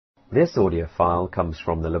This audio file comes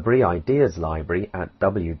from the L'Abri Ideas Library at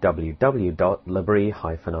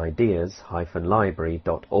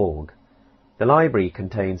www.labri-ideas-library.org. The library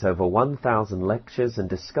contains over 1,000 lectures and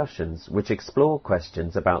discussions which explore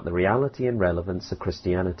questions about the reality and relevance of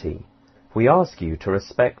Christianity. We ask you to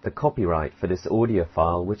respect the copyright for this audio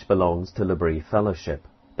file which belongs to L'Abri Fellowship.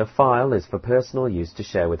 The file is for personal use to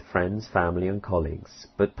share with friends, family and colleagues,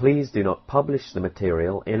 but please do not publish the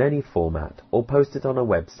material in any format or post it on a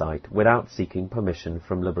website without seeking permission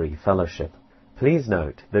from L'Abri Fellowship. Please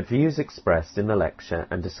note that views expressed in the lecture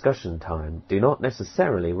and discussion time do not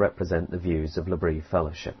necessarily represent the views of L'Abri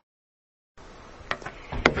Fellowship.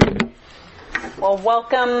 Well,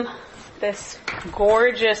 welcome this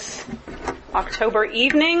gorgeous October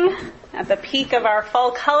evening at the peak of our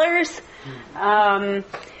fall colors.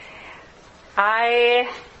 I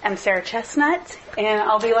am Sarah Chestnut, and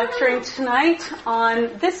I'll be lecturing tonight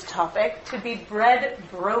on this topic, to be bread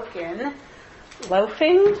broken,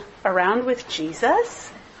 loafing around with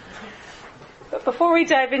Jesus. But before we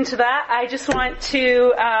dive into that, I just want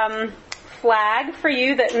to flag for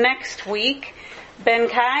you that next week, Ben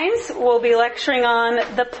Kynes will be lecturing on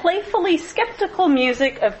the playfully skeptical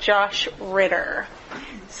music of Josh Ritter.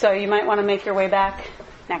 So you might want to make your way back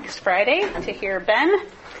next Friday to hear Ben.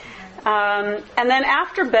 And then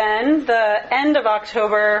after Ben, the end of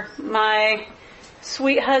October, my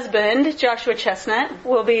sweet husband, Joshua Chestnut,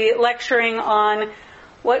 will be lecturing on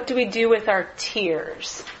what do we do with our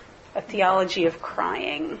tears, a theology of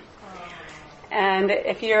crying. And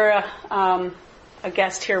if you're a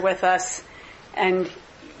guest here with us and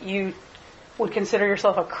you would consider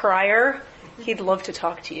yourself a crier, he'd love to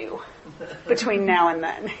talk to you between now and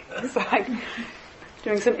then. It's like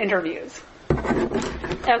doing some interviews.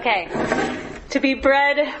 Okay, to be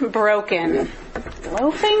bread broken,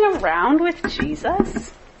 loafing around with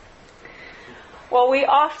Jesus. Well, we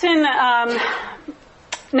often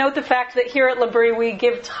note the fact that here at L'Abri we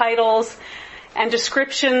give titles and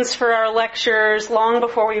descriptions for our lectures long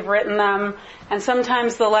before we've written them, and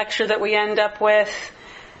sometimes the lecture that we end up with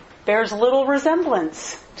bears little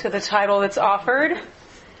resemblance to the title that's offered.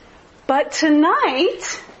 But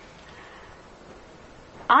tonight,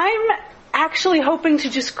 I'm actually hoping to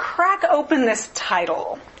just crack open this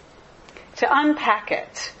title, to unpack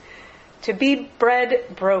it, to be bread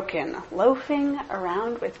broken, loafing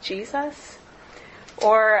around with Jesus.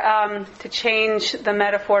 Or to change the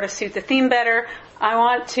metaphor to suit the theme better, I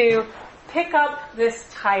want to pick up this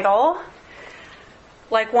title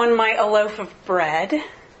like one might a loaf of bread,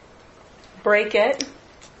 break it,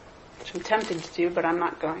 which I'm tempted to do, but I'm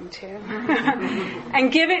not going to,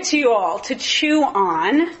 and give it to you all to chew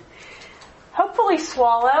on, hopefully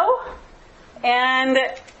swallow, and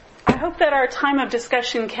I hope that our time of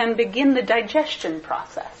discussion can begin the digestion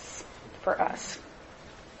process for us.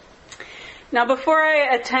 Now, before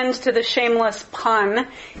I attend to the shameless pun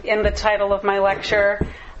in the title of my lecture,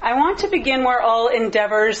 I want to begin where all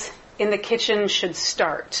endeavors in the kitchen should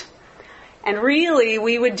start. And really,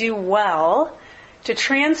 we would do well to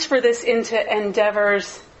transfer this into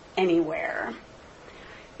endeavors anywhere,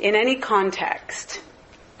 in any context.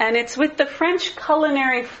 And it's with the French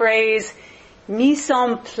culinary phrase, mise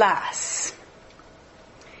en place.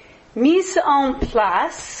 Mise en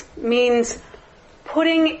place means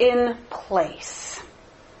putting in place.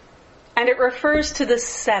 And it refers to the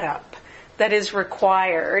setup that is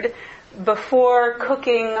required before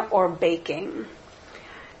cooking or baking.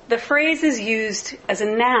 The phrase is used as a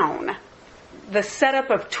noun. The setup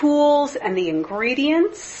of tools and the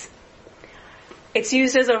ingredients. It's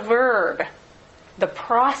used as a verb, the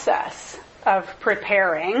process of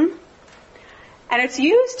preparing. And it's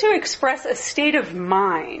used to express a state of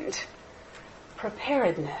mind,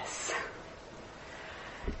 preparedness.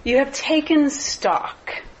 You have taken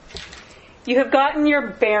stock. You have gotten your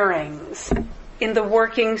bearings in the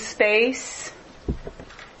working space.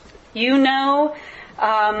 You have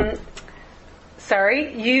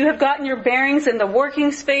gotten your bearings in the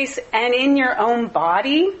working space and in your own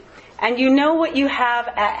body, and you know what you have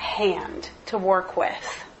at hand to work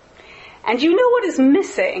with. And you know what is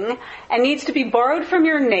missing and needs to be borrowed from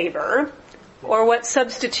your neighbor, or what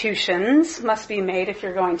substitutions must be made if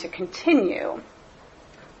you're going to continue.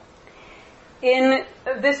 In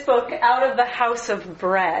this book, Out of the House of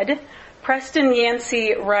Bread, Preston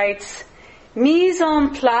Yancey writes, mise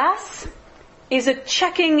en place is a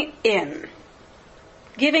checking in,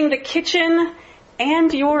 giving the kitchen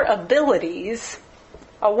and your abilities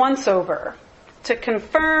a once-over to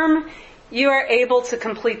confirm you are able to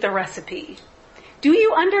complete the recipe. Do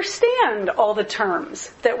you understand all the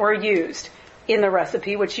terms that were used in the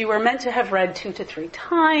recipe, which you were meant to have read 2 to 3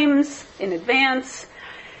 times in advance?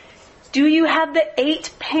 Do you have the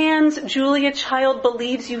 8 pans Julia Child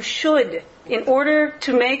believes you should in order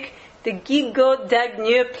to make the gigot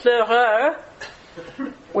d'agneau pleureur,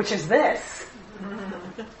 which is this,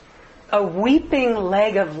 a weeping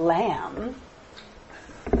leg of lamb?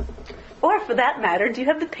 Or for that matter, do you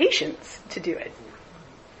have the patience to do it?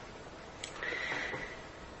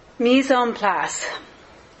 Mise en place.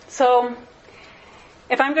 So,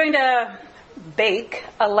 if I'm going to bake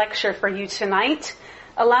a lecture for you tonight,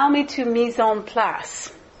 allow me to mise en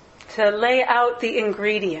place, to lay out the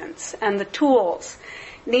ingredients and the tools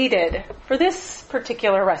needed for this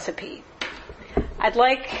particular recipe. I'd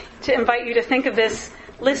like to invite you to think of this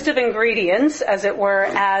list of ingredients, as it were,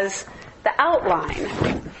 as the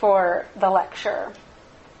outline for the lecture.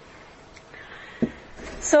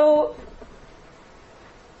 So,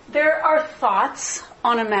 there are thoughts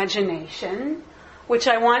on imagination, which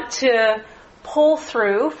I want to pull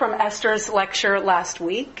through from Esther's lecture last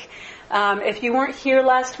week. If you weren't here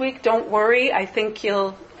last week, don't worry. I think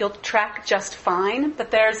you'll track just fine.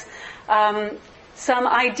 But there's some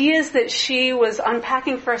ideas that she was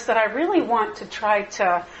unpacking for us that I really want to try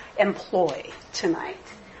to employ tonight.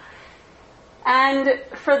 And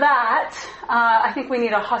for that, I think we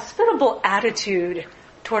need a hospitable attitude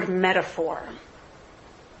toward metaphor,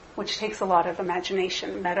 which takes a lot of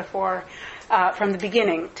imagination. Metaphor, from the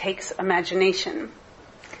beginning, takes imagination.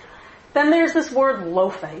 Then there's this word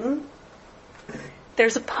loafing.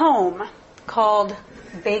 There's a poem called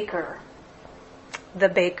Baker, The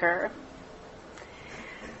Baker.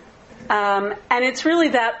 And it's really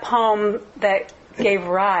that poem that gave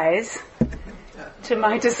rise to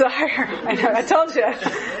my desire. I know, I told you,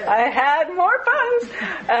 I had more puns.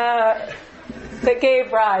 That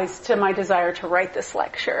gave rise to my desire to write this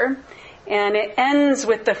lecture. And it ends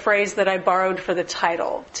with the phrase that I borrowed for the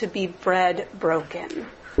title, to be bread broken.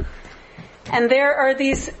 And there are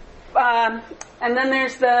these, and then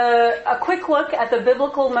there's a quick look at the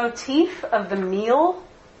biblical motif of the meal,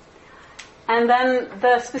 and then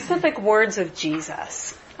the specific words of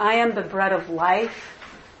Jesus. I am the bread of life,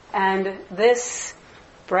 and this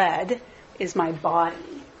bread is my body.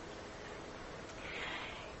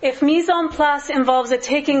 If mise en place involves a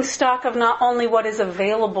taking stock of not only what is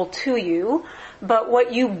available to you, but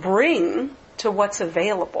what you bring to what's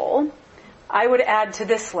available, I would add to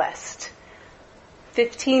this list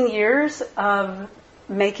 15 years of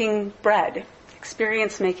making bread,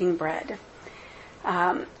 experience making bread.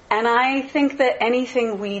 And I think that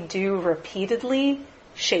anything we do repeatedly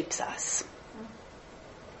shapes us.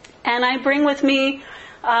 And I bring with me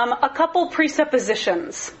a couple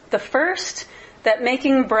presuppositions. The first, that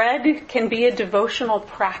making bread can be a devotional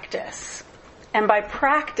practice. And by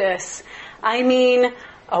practice, I mean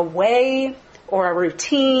a way or a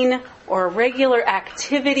routine or a regular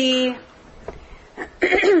activity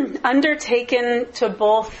undertaken to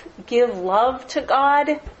both give love to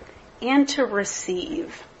God and to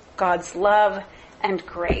receive God's love and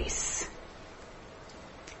grace.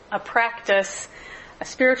 A practice, a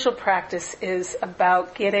spiritual practice, is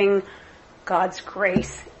about getting God's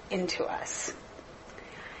grace into us.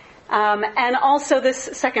 And also this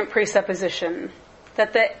second presupposition,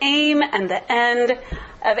 that the aim and the end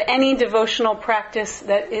of any devotional practice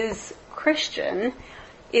that is Christian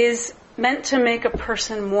is meant to make a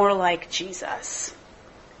person more like Jesus,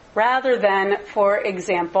 rather than, for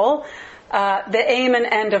example, the aim and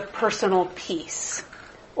end of personal peace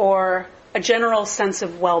or a general sense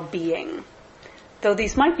of well-being, though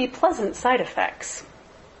these might be pleasant side effects.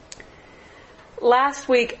 Last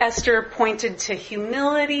week, Esther pointed to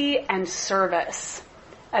humility and service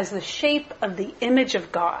as the shape of the image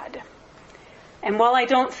of God. And while I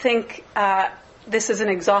don't think this is an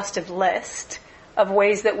exhaustive list of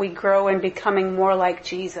ways that we grow in becoming more like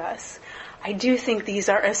Jesus, I do think these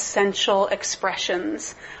are essential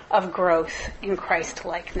expressions of growth in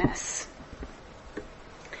Christ-likeness.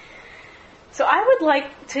 So I would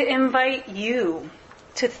like to invite you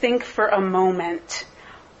to think for a moment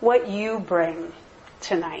what you bring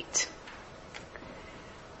tonight.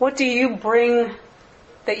 What do you bring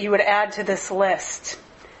that you would add to this list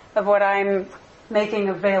of what I'm making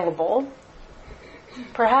available?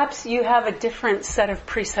 Perhaps you have a different set of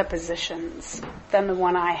presuppositions than the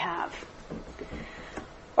one I have.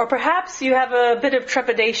 Or perhaps you have a bit of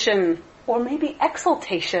trepidation or maybe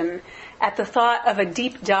exultation at the thought of a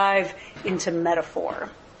deep dive into metaphor.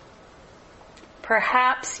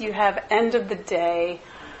 Perhaps you have end of the day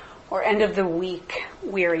or end of the week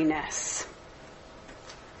weariness.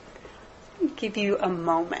 I'll give you a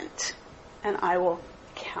moment and I will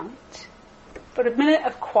count. But a minute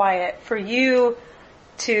of quiet for you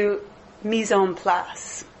to mise en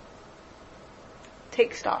place.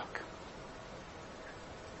 Take stock.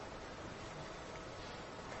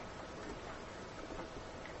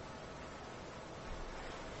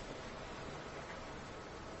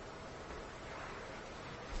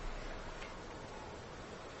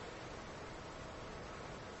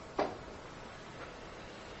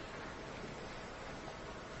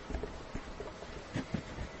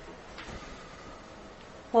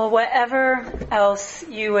 Well, whatever else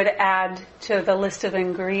you would add to the list of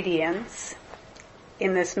ingredients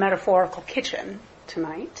in this metaphorical kitchen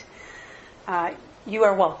tonight, you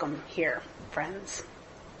are welcome here, friends.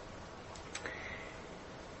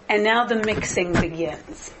 And now the mixing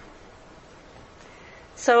begins.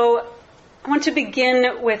 So I want to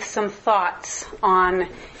begin with some thoughts on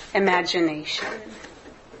imagination.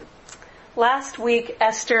 Last week,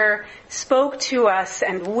 Esther spoke to us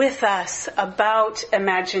and with us about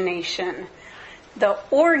imagination, the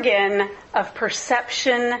organ of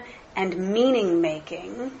perception and meaning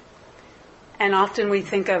making. And often we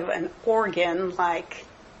think of an organ like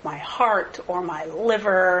my heart or my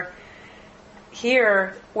liver.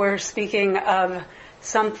 Here we're speaking of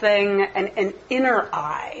something, an inner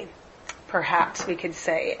eye, perhaps we could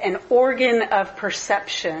say, an organ of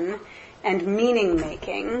perception and meaning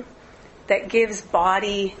making that gives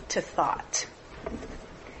body to thought.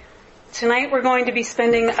 Tonight we're going to be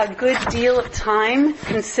spending a good deal of time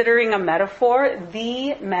considering a metaphor,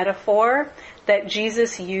 the metaphor that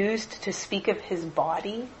Jesus used to speak of his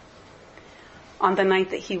body on the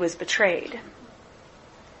night that he was betrayed.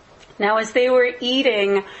 Now, as they were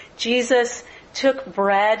eating, Jesus took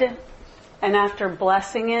bread and after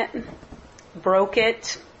blessing it, broke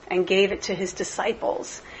it and gave it to his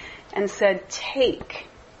disciples and said, "Take,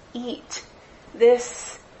 eat.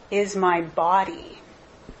 This is my body.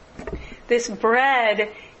 This bread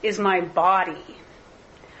is my body."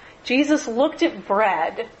 Jesus looked at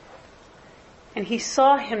bread and he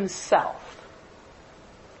saw himself.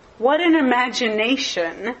 What an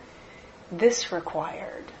imagination this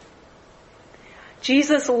required.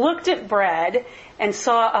 Jesus looked at bread and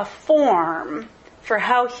saw a form for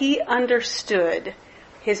how he understood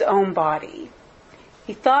his own body.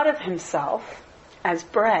 He thought of himself as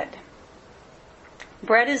bread.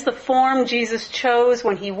 Bread is the form Jesus chose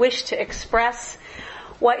when he wished to express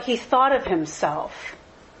what he thought of himself.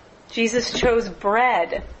 Jesus chose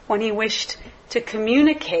bread when he wished to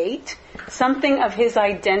communicate something of his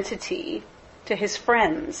identity to his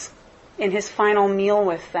friends in his final meal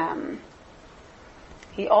with them.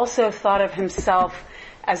 He also thought of himself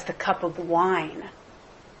as the cup of wine,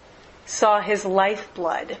 saw his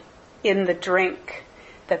lifeblood in the drink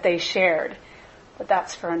that they shared, but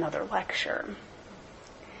that's for another lecture.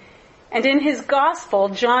 And in his gospel,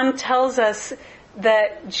 John tells us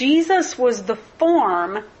that Jesus was the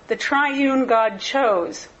form the triune God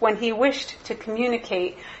chose when he wished to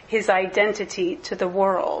communicate his identity to the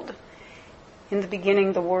world. In the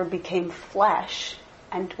beginning, the Word became flesh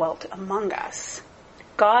and dwelt among us.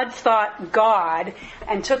 God thought God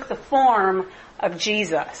and took the form of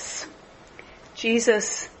Jesus.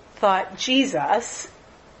 Jesus thought Jesus,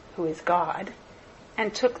 who is God,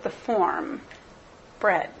 and took the form,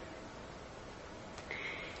 bread.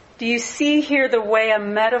 Do you see here the way a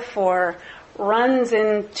metaphor runs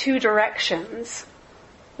in two directions?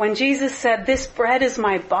 When Jesus said, "This bread is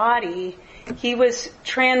my body," he was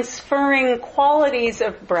transferring qualities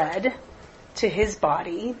of bread to his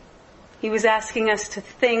body. He was asking us to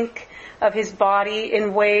think of his body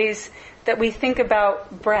in ways that we think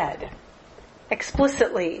about bread.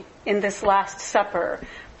 Explicitly in this Last Supper,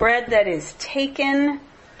 bread that is taken,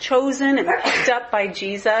 chosen, and picked up by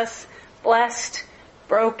Jesus, blessed,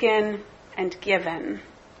 broken, and given.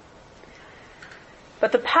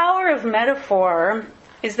 But the power of metaphor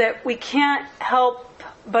is that we can't help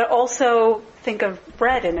but also think of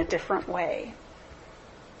bread in a different way.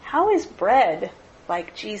 How is bread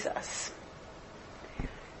like Jesus?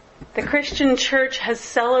 The Christian church has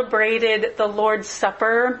celebrated the Lord's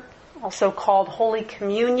Supper, also called Holy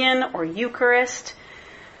Communion or Eucharist,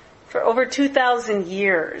 for over 2,000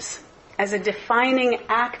 years as a defining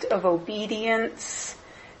act of obedience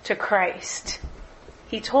to Christ.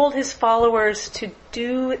 He told his followers to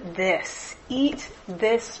do this, eat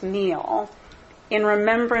this meal in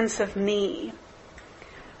remembrance of me.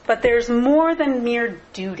 But there's more than mere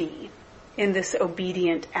duty in this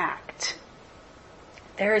obedient act.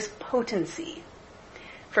 There is potency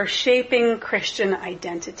for shaping Christian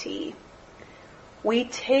identity. We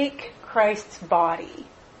take Christ's body,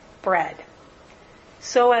 bread,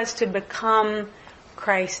 so as to become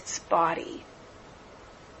Christ's body,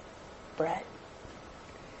 bread.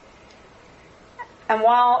 And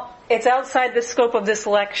while it's outside the scope of this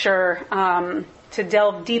lecture to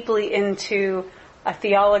delve deeply into a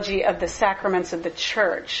theology of the sacraments of the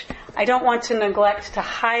church, I don't want to neglect to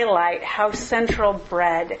highlight how central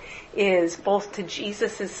bread is both to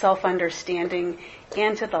Jesus' self-understanding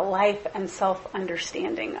and to the life and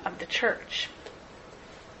self-understanding of the church.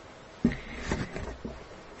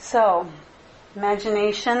 So,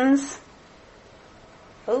 imaginations.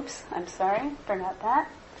 Oops, I'm sorry, forgot that.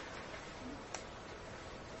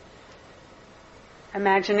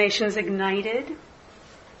 imaginations ignited.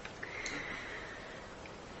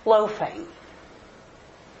 Loafing.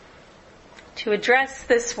 To address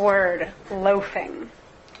this word, loafing,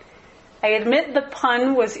 I admit the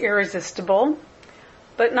pun was irresistible,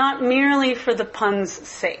 but not merely for the pun's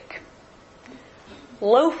sake.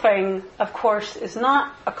 Loafing, of course, is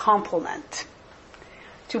not a compliment.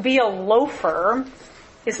 To be a loafer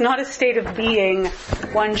is not a state of being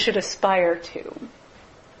one should aspire to.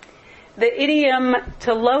 The idiom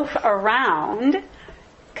to loaf around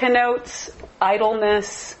connotes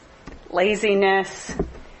idleness, laziness,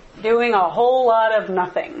 doing a whole lot of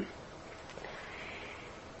nothing.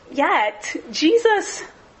 Yet, Jesus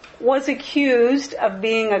was accused of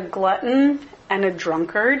being a glutton and a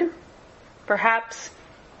drunkard, perhaps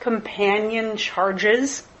companion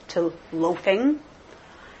charges to loafing,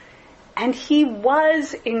 and he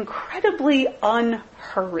was incredibly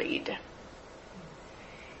unhurried.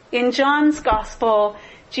 In John's Gospel,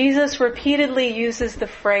 Jesus repeatedly uses the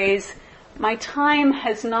phrase, "My time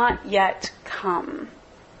has not yet come,"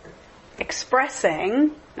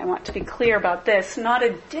 expressing, I want to be clear about this, not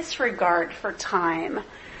a disregard for time,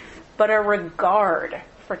 but a regard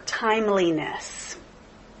for timeliness.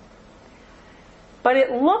 But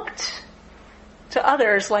it looked to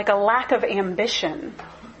others like a lack of ambition.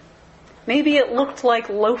 Maybe it looked like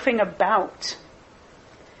loafing about.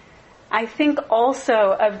 I think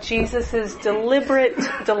also of Jesus' deliberate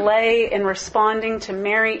delay in responding to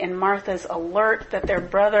Mary and Martha's alert that their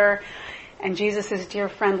brother and Jesus' dear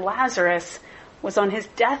friend Lazarus was on his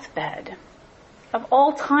deathbed. Of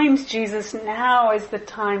all times, Jesus, now is the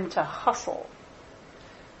time to hustle.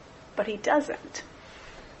 But he doesn't.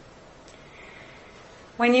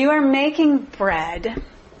 When you are making bread,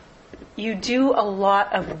 you do a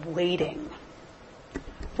lot of waiting,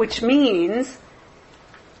 which means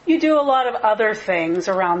you do a lot of other things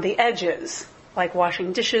around the edges, like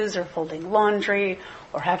washing dishes or folding laundry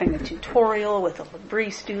or having a tutorial with a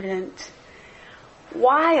Labrie student.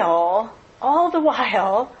 All the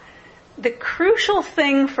while, the crucial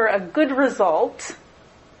thing for a good result,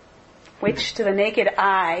 which to the naked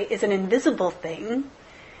eye is an invisible thing,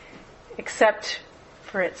 except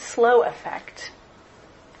for its slow effect,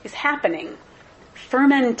 is happening.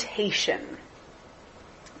 Fermentation.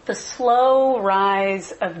 The slow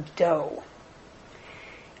rise of dough.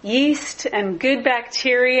 Yeast and good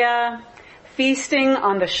bacteria feasting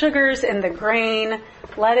on the sugars in the grain,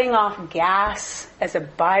 letting off gas as a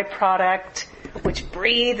byproduct, which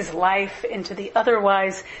breathes life into the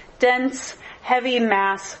otherwise dense, heavy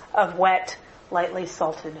mass of wet, lightly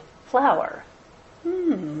salted flour.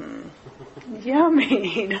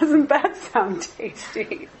 Yummy. Doesn't that sound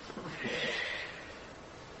tasty?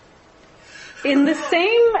 In the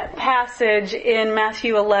same passage in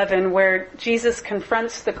Matthew 11 where Jesus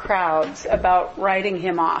confronts the crowds about writing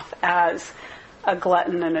him off as a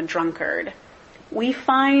glutton and a drunkard, we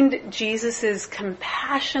find Jesus'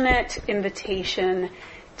 compassionate invitation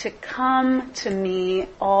to come to me,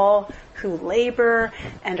 all who labor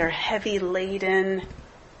and are heavy laden,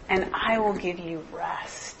 and I will give you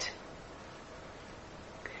rest.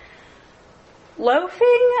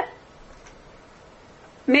 Loafing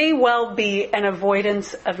may well be an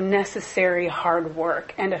avoidance of necessary hard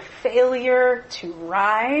work and a failure to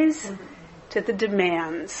rise to the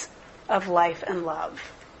demands of life and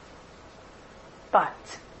love.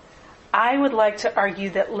 But I would like to argue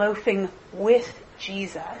that loafing with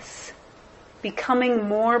Jesus, becoming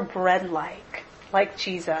more bread-like, like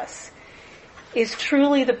Jesus, is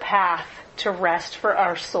truly the path to rest for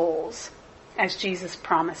our souls, as Jesus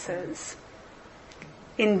promises.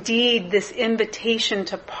 Indeed, this invitation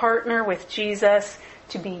to partner with Jesus,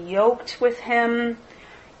 to be yoked with him,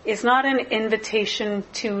 is not an invitation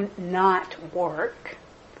to not work.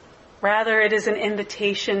 Rather, it is an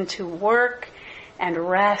invitation to work and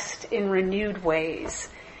rest in renewed ways,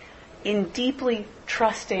 in deeply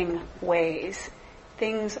trusting ways.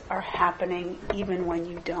 Things are happening even when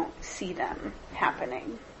you don't see them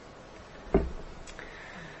happening.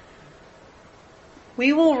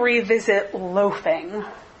 We will revisit loafing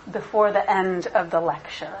before the end of the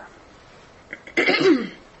lecture.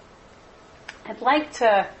 I'd like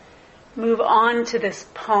to move on to this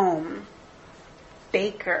poem,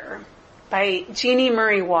 Baker, by Jeannie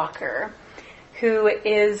Murray Walker, who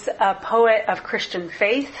is a poet of Christian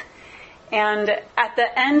faith. And at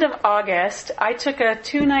the end of August, I took a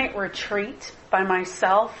 2-night retreat by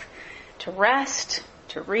myself to rest,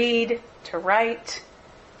 to read, to write,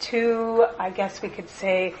 to, I guess we could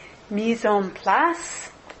say, mise en place,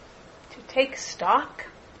 to take stock.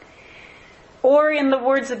 Or in the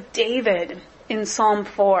words of David in Psalm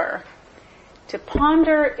 4, to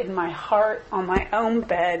ponder in my heart on my own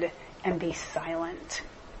bed and be silent.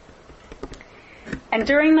 And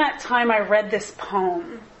during that time I read this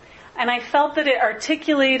poem, and I felt that it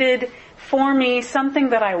articulated for me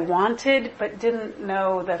something that I wanted but didn't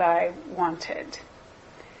know that I wanted.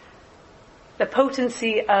 The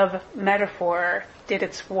potency of metaphor did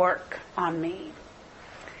its work on me.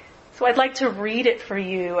 So I'd like to read it for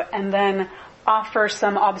you and then offer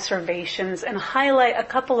some observations and highlight a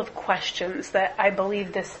couple of questions that I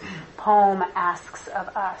believe this poem asks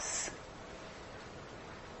of us.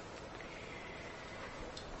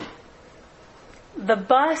 The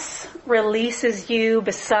bus releases you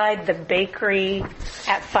beside the bakery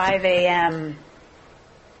at 5 a.m.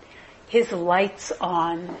 His lights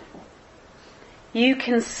on. You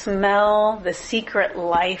can smell the secret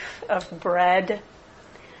life of bread.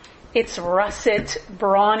 Its russet,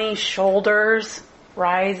 brawny shoulders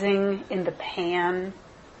rising in the pan.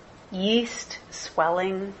 Yeast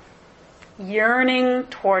swelling. Yearning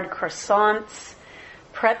toward croissants,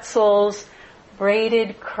 pretzels,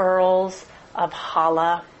 braided curls of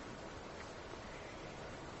challah.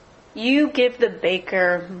 You give the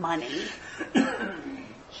baker money.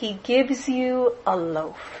 He gives you a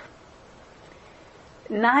loaf.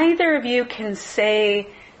 Neither of you can say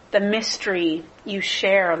the mystery you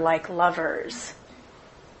share like lovers.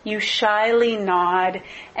 You shyly nod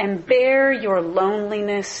and bear your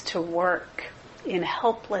loneliness to work in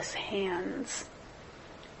helpless hands.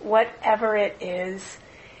 Whatever it is,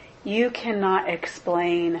 you cannot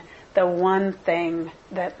explain the one thing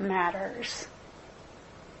that matters.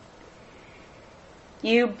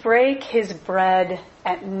 You break his bread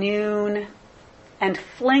at noon and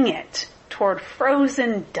fling it toward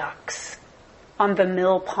frozen ducks on the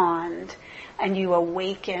mill pond, and you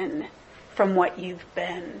awaken from what you've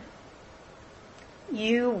been.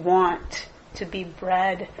 You want to be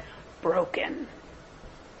bread broken.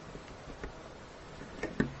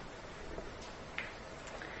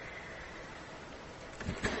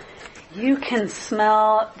 You can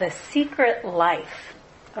smell the secret life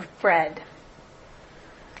of bread.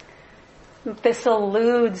 This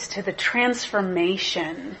alludes to the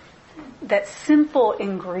transformation that simple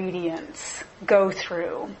ingredients go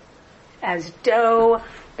through as dough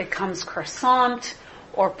becomes croissant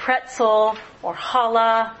or pretzel or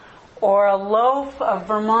challah or a loaf of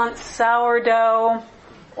Vermont sourdough,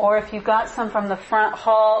 or if you got some from the front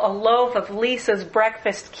hall, a loaf of Lisa's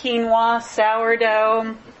breakfast quinoa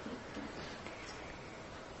sourdough.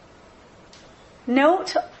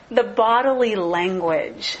 Note the bodily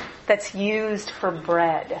language that's used for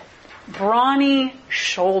bread. Brawny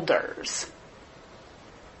shoulders.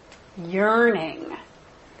 Yearning.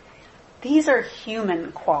 These are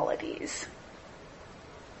human qualities.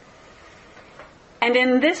 And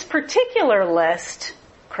in this particular list,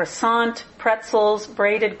 croissant, pretzels,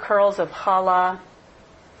 braided curls of challah,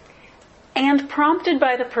 and prompted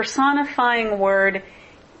by the personifying word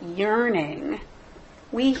yearning,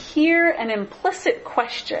 we hear an implicit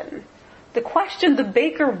question, the question the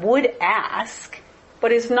baker would ask,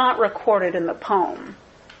 but is not recorded in the poem.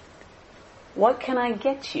 What can I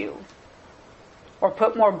get you? Or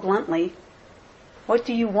put more bluntly, what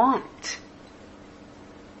do you want?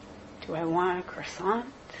 Do I want a croissant?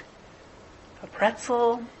 A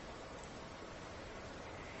pretzel?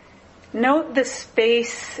 Note the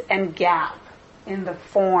space and gap in the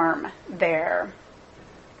form there.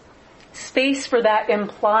 Space for that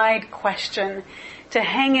implied question to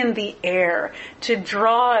hang in the air, to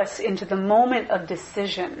draw us into the moment of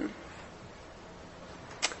decision.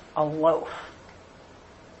 A loaf.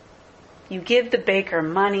 You give the baker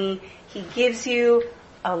money, he gives you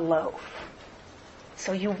a loaf.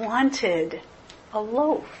 So you wanted a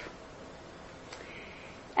loaf.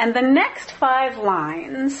 And the next 5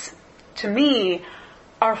 lines, to me,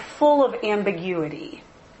 are full of ambiguity.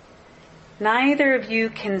 Neither of you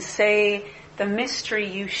can say the mystery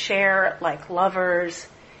you share like lovers.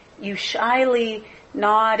 You shyly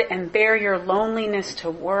nod and bear your loneliness to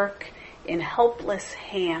work in helpless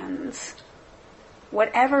hands.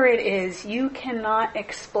 Whatever it is, you cannot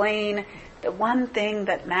explain the one thing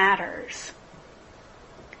that matters.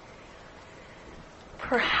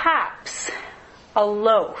 Perhaps a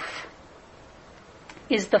loaf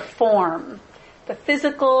is the form, the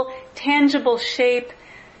physical, tangible shape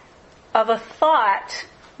of a thought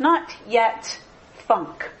not yet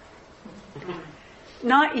thunk,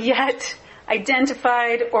 not yet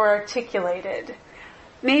identified or articulated.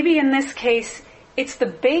 Maybe in this case, it's the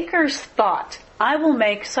baker's thought, I will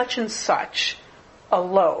make such and such a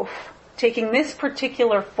loaf, taking this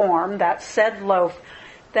particular form, that said loaf,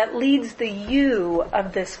 that leads the you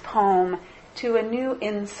of this poem to a new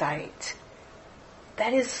insight,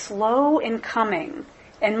 that is slow in coming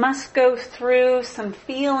and must go through some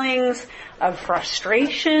feelings of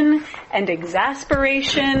frustration and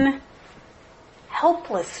exasperation,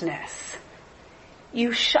 helplessness.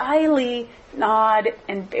 You shyly nod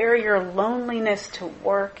and bear your loneliness to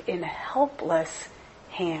work in helpless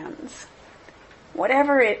hands.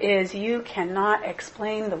 Whatever it is, you cannot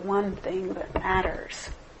explain the one thing that matters.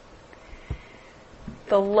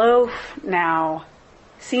 The loaf now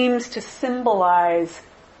seems to symbolize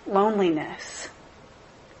loneliness.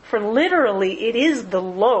 For literally, it is the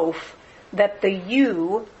loaf that the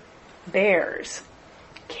you bears,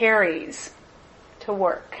 carries to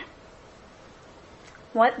work.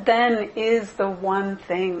 What then is the one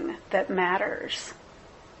thing that matters?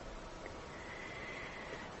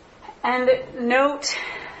 And note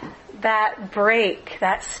that break,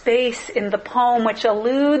 that space in the poem which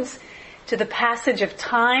alludes to the passage of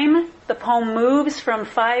time. The poem moves from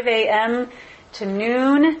 5 a.m. to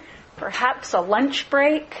noon, perhaps a lunch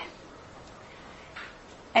break.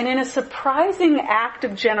 And in a surprising act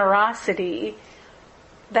of generosity,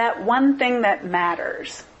 that one thing that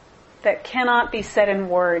matters, that cannot be said in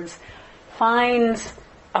words, finds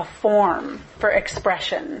a form for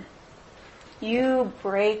expression. You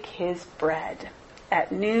break his bread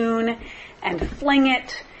at noon and fling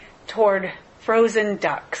it toward frozen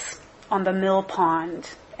ducks on the mill pond,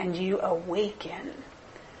 and you awaken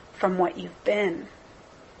from what you've been.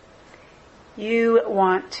 You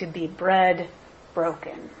want to be bread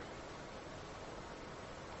broken.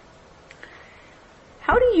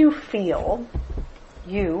 How do you feel,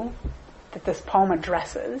 you, that this poem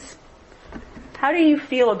addresses, how do you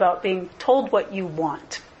feel about being told what you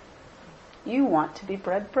want? You want to be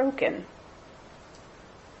bread broken.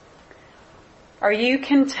 Are you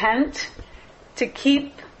content to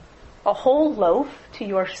keep a whole loaf to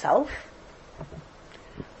yourself?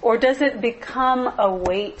 Or does it become a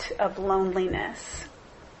weight of loneliness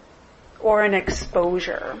or an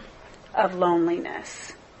exposure of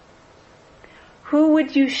loneliness? Who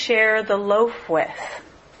would you share the loaf with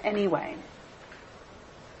anyway?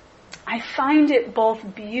 I find it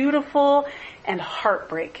both beautiful and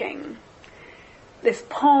heartbreaking. This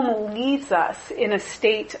poem leaves us in a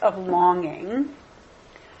state of longing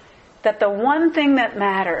that the one thing that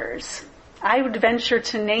matters, I would venture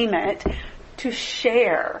to name it, to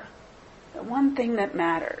share. The one thing that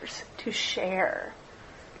matters, to share,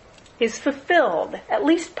 is fulfilled, at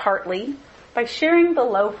least partly, by sharing the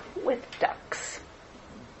loaf with ducks.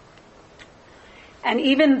 And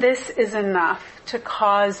even this is enough to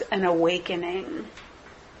cause an awakening.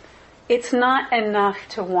 It's not enough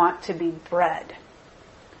to want to be bread.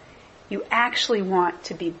 You actually want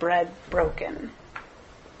to be bread broken,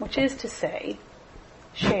 which is to say,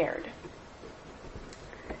 shared.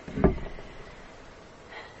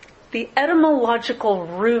 The etymological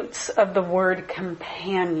roots of the word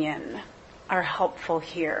companion are helpful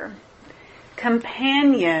here.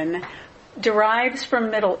 Companion derives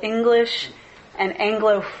from Middle English and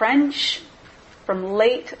Anglo-French, from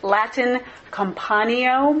late Latin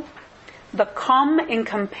companio. The com in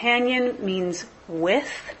companion means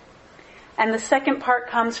with, and the second part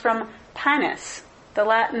comes from panis, the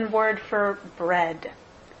Latin word for bread,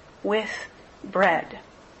 with bread.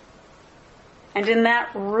 And in that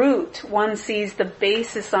root, one sees the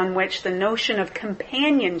basis on which the notion of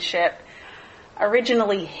companionship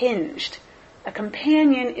originally hinged. A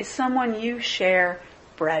companion is someone you share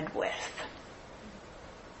bread with.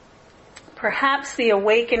 Perhaps the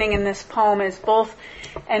awakening in this poem is both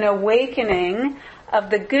an awakening of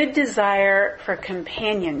the good desire for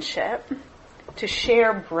companionship, to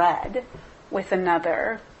share bread with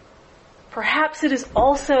another. Perhaps it is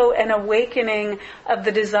also an awakening of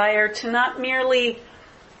the desire to not merely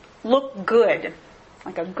look good,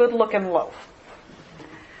 like a good-looking loaf,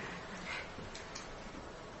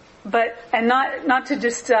 and not to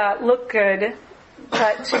just look good,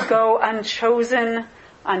 but to go unchosen,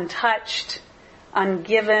 untouched,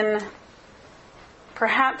 ungiven.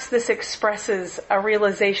 Perhaps this expresses a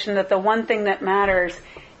realization that the one thing that matters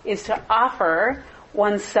is to offer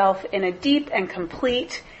oneself in a deep and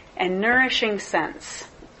complete and nourishing sense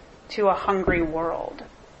to a hungry world.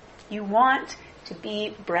 You want to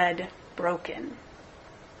be bread broken.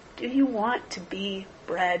 Do you want to be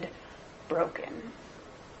bread broken?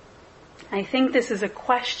 I think this is a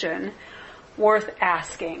question worth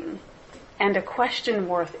asking and a question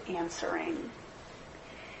worth answering.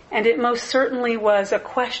 And it most certainly was a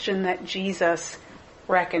question that Jesus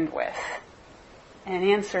reckoned with and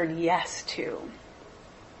answered yes to.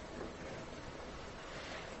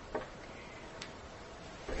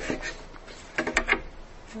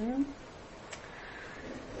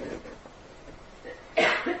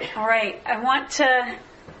 All right, I want to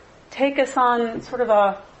take us on sort of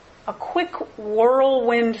a quick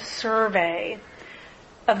whirlwind survey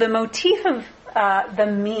of the motif of the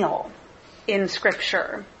meal in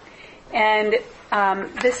Scripture. And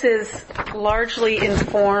this is largely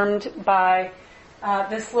informed by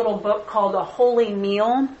this little book called A Holy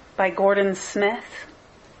Meal by Gordon Smith.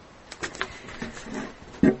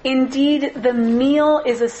 Indeed, the meal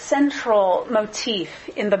is a central motif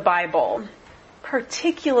in the Bible,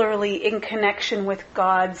 particularly in connection with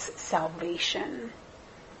God's salvation.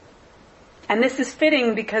 And this is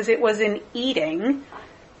fitting because it was in eating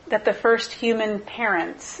that the first human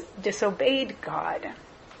parents disobeyed God.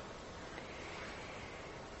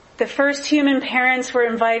 The first human parents were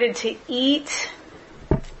invited to eat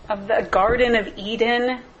of the Garden of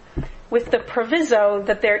Eden with the proviso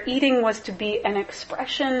that their eating was to be an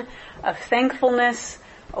expression of thankfulness,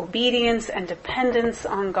 obedience, and dependence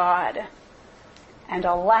on God. And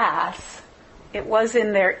alas, it was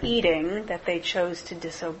in their eating that they chose to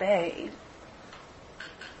disobey.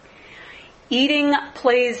 Eating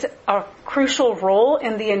plays a crucial role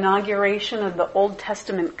in the inauguration of the Old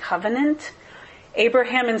Testament covenant.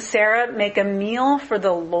 Abraham and Sarah make a meal for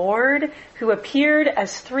the Lord, who appeared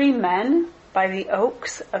as three men by the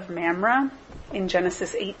oaks of Mamre in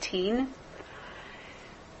Genesis 18.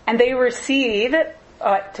 And they receive,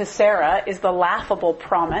 to Sarah, is the laughable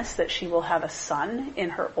promise that she will have a son in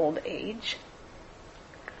her old age.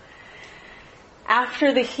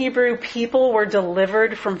 After the Hebrew people were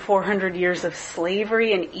delivered from 400 years of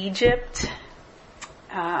slavery in Egypt,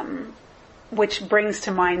 which brings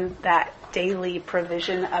to mind that daily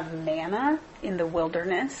provision of manna in the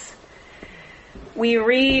wilderness, we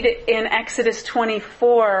read in Exodus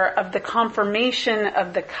 24 of the confirmation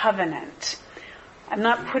of the covenant. I'm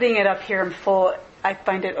not putting it up here in full. I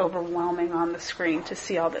find it overwhelming on the screen to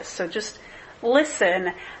see all this. So just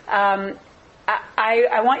listen.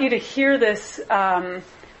 I want you to hear this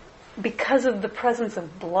because of the presence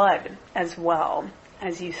of blood as well,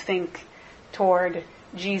 as you think toward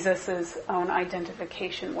Jesus' own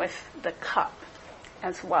identification with the cup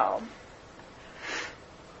as well.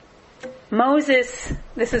 Moses,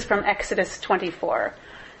 this is from Exodus 24.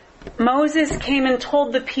 Moses came and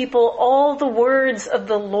told the people all the words of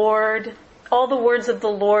the Lord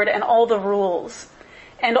and all the rules.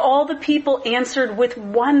 And all the people answered with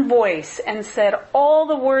one voice and said, all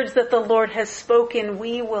the words that the Lord has spoken,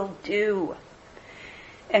 we will do.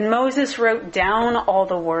 And Moses wrote down all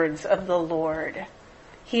the words of the Lord.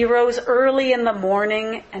 He rose early in the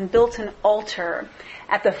morning and built an altar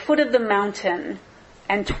at the foot of the mountain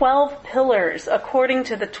and 12 pillars according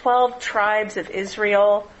to the 12 tribes of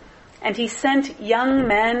Israel. And he sent young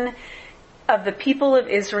men of the people of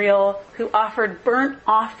Israel who offered burnt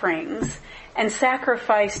offerings and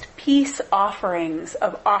sacrificed peace offerings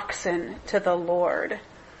of oxen to the Lord.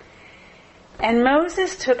 And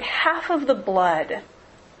Moses took half of the blood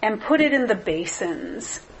and put it in the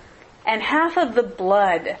basins, and half of the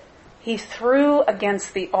blood he threw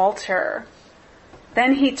against the altar.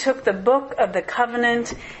 Then he took the book of the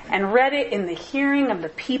covenant and read it in the hearing of the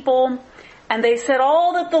people, and they said,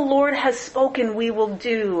 all that the Lord has spoken we will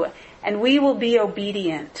do, and we will be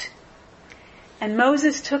obedient. And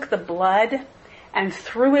Moses took the blood and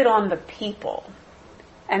threw it on the people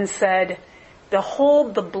and said,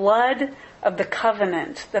 behold the blood of the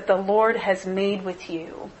covenant that the Lord has made with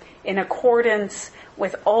you in accordance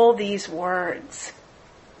with all these words.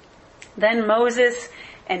 Then Moses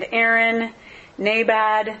and Aaron,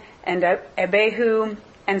 Nadab and Abihu,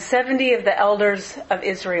 and 70 of the elders of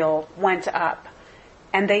Israel went up,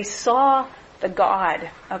 and they saw the God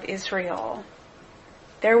of Israel.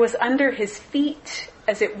 There was under his feet,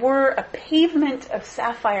 as it were, a pavement of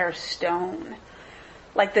sapphire stone,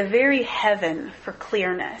 like the very heaven for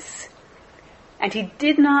clearness. And he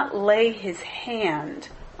did not lay his hand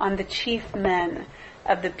on the chief men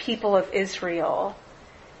of the people of Israel.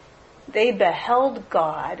 They beheld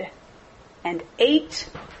God and ate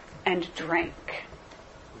and drank.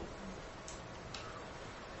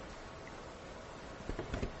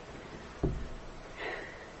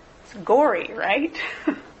 It's gory, right?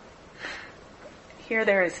 Here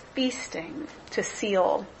there is feasting to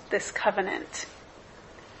seal this covenant.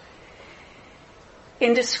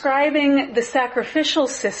 In describing the sacrificial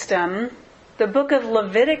system, the book of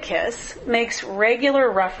Leviticus makes regular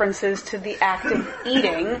references to the act of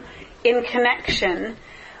eating in connection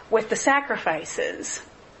with the sacrifices.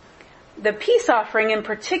 The peace offering in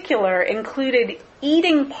particular included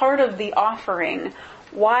eating part of the offering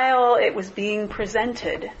while it was being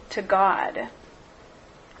presented to God.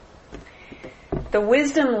 The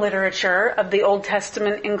wisdom literature of the Old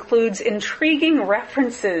Testament includes intriguing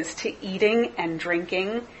references to eating and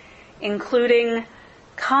drinking, including,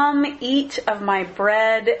 "Come, eat of my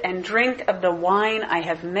bread and drink of the wine I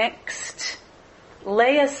have mixed.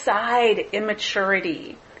 Lay aside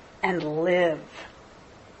immaturity and live,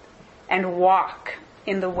 and walk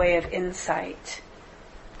in the way of insight."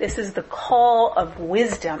 This is the call of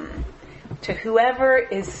wisdom to whoever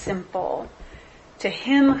is simple, to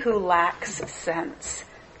him who lacks sense.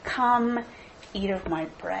 "Come, eat of my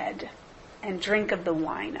bread and drink of the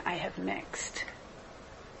wine I have mixed."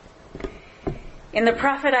 In the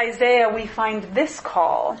prophet Isaiah, we find this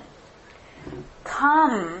call: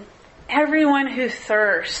 "Come, everyone who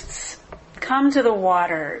thirsts, come to the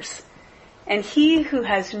waters, and he who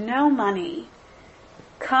has no money,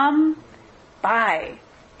 come, buy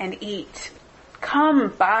and eat. Come,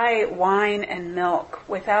 buy wine and milk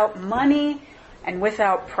without money and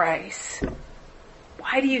without price.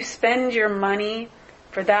 Why do you spend your money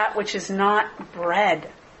for that which is not bread,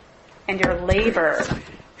 and your labor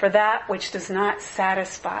for that which does not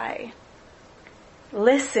satisfy?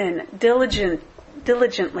 Listen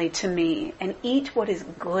diligently to me and eat what is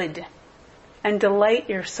good, and delight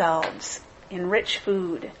yourselves in rich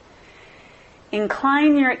food.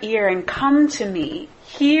 Incline your ear and come to me.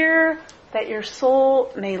 Hear that your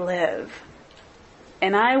soul may live,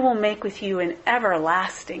 and I will make with you an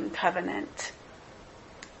everlasting covenant,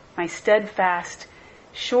 my steadfast,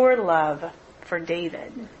 sure love for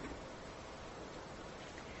David."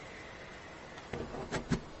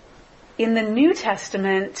 In the New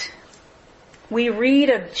Testament, we read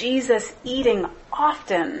of Jesus eating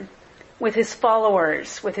often with his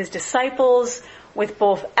followers, with his disciples, with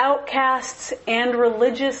both outcasts and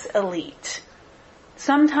religious elite.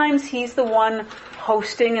 Sometimes he's the one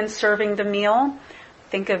hosting and serving the meal.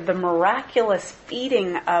 Think of the miraculous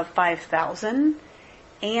feeding of 5,000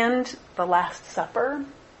 and the Last Supper.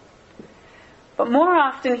 But more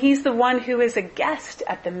often, he's the one who is a guest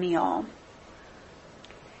at the meal.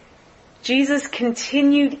 Jesus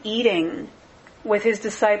continued eating with his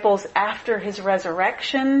disciples after his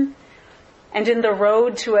resurrection, and in the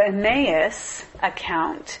road to Emmaus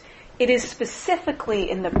account, it is specifically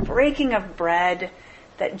in the breaking of bread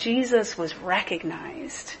that Jesus was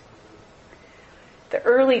recognized. The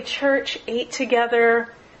early church ate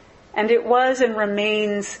together, and it was and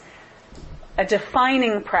remains a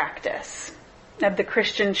defining practice of the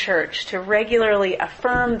Christian church to regularly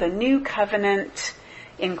affirm the new covenant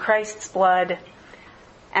in Christ's blood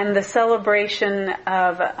and the celebration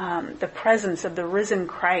of the presence of the risen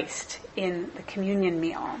Christ in the communion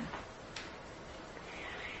meal.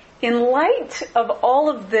 In light of all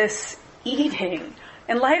of this eating,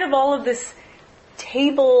 in light of all of this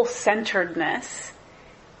table-centeredness,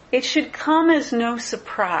 it should come as no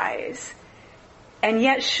surprise, and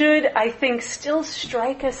yet should, I think, still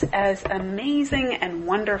strike us as amazing and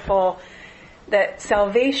wonderful that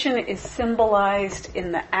salvation is symbolized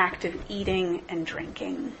in the act of eating and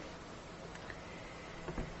drinking.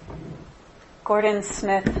 Gordon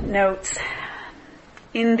Smith notes,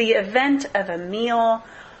 "In the event of a meal,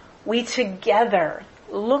 we together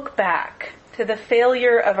look back to the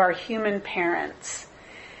failure of our human parents,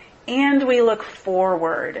 and we look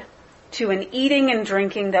forward to an eating and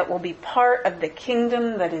drinking that will be part of the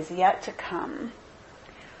kingdom that is yet to come.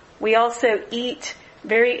 We also eat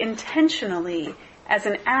very intentionally as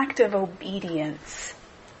an act of obedience.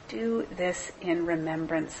 Do this in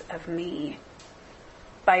remembrance of me.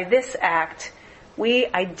 By this act, we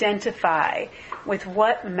identify with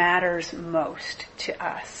what matters most to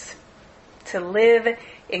us, to live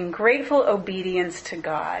in grateful obedience to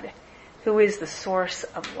God, who is the source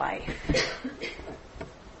of life."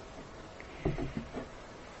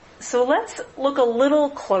 So let's look a little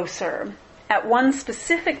closer at one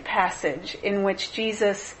specific passage in which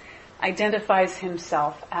Jesus identifies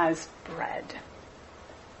himself as bread.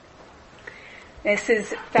 This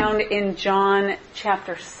is found in John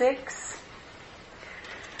chapter 6,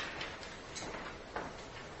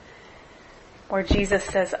 where Jesus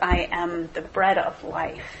says, "I am the bread of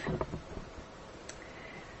life."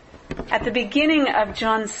 At the beginning of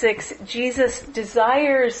John 6, Jesus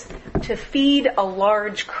desires to feed a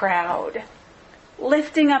large crowd.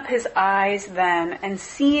 Lifting up his eyes then and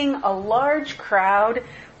seeing a large crowd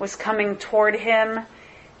was coming toward him,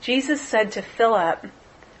 Jesus said to Philip,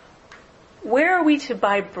 "Where are we to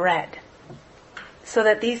buy bread so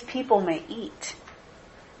that these people may eat?"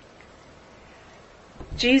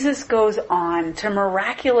 Jesus goes on to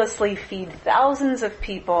miraculously feed thousands of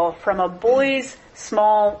people from a boy's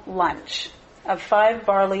small lunch of 5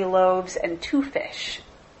 barley loaves and 2 fish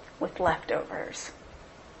with leftovers.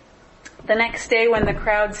 The next day when the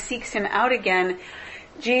crowd seeks him out again,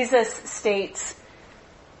 Jesus states,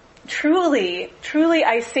 truly, truly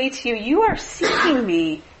I say to you, you are seeking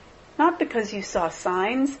me, not because you saw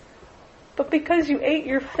signs, but because you ate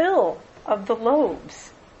your fill of the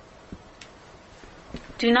loaves.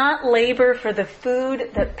 Do not labor for the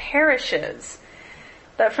food that perishes,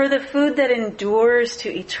 but for the food that endures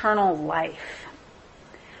to eternal life,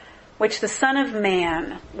 which the Son of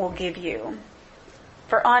Man will give you.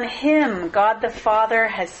 For on him God the Father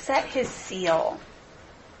has set his seal.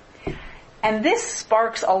 And this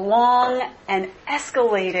sparks a long and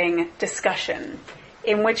escalating discussion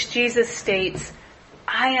in which Jesus states,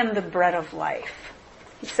 I am the bread of life.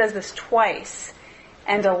 He says this twice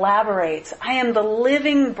and elaborates, I am the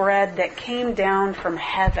living bread that came down from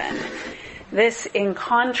heaven. This in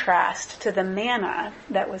contrast to the manna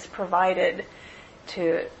that was provided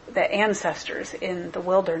to the ancestors in the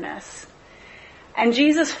wilderness. And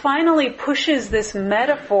Jesus finally pushes this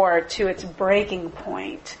metaphor to its breaking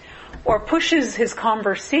point, or pushes his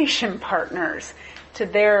conversation partners to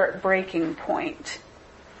their breaking point.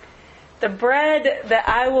 The bread that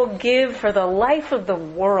I will give for the life of the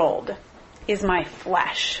world is my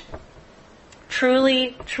flesh.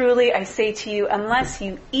 Truly, truly, I say to you, unless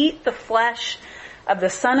you eat the flesh of the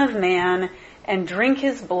Son of Man and drink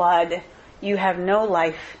his blood, you have no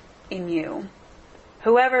life in you.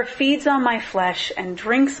 Whoever feeds on my flesh and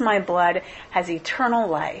drinks my blood has eternal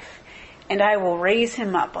life, and I will raise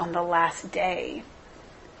him up on the last day.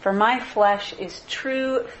 For my flesh is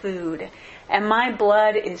true food, and my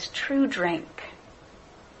blood is true drink.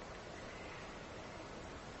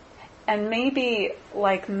 And maybe,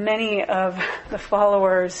 like many of the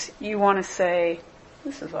followers, you want to say,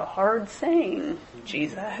 this is a hard saying,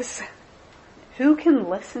 Jesus. Who can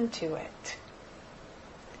listen to it?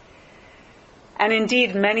 And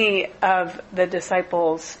indeed, many of the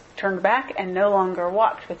disciples turned back and no longer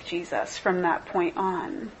walked with Jesus from that point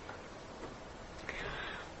on.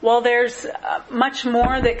 While there's much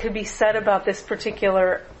more that could be said about this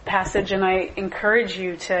particular passage, and I encourage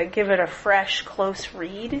you to give it a fresh, close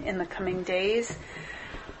read in the coming days,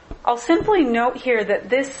 I'll simply note here that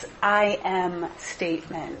this I am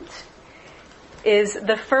statement is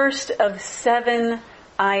the first of 7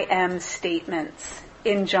 I am statements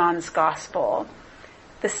in John's Gospel.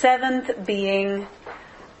 The 7th being,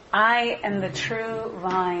 I am the true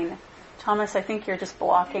vine. Thomas, I think you're just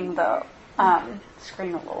blocking the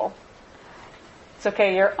screen a little. It's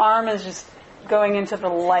okay, your arm is just going into the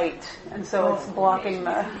light, and so it's blocking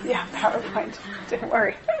the PowerPoint. Don't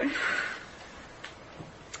worry.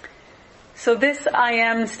 So this I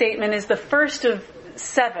am statement is the first of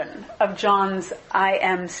 7 of John's I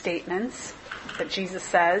am statements that Jesus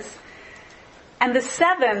says. And the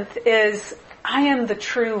 7th is, I am the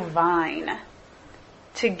true vine.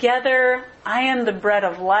 Together, I am the bread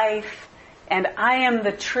of life, and I am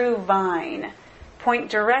the true vine, point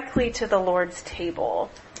directly to the Lord's table,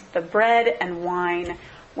 the bread and wine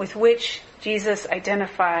with which Jesus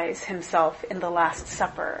identifies himself in the Last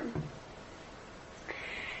Supper.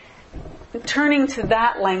 Turning to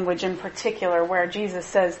that language in particular, where Jesus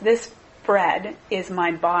says, this bread is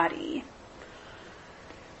my body.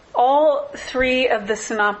 All of the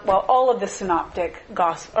synoptic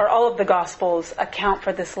gospel, or all of the gospels account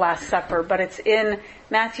for this Last Supper, but it's in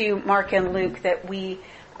Matthew, Mark, and Luke that we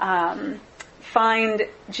find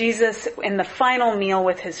Jesus in the final meal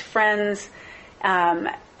with his friends, and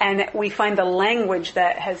we find the language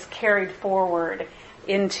that has carried forward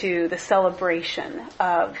into the celebration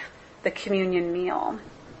of the communion meal.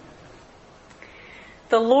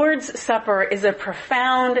 The Lord's Supper is a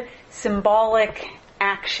profound symbolic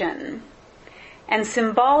action. And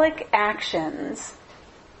symbolic actions,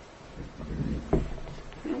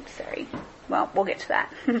 we'll get to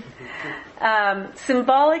that.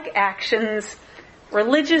 Symbolic actions,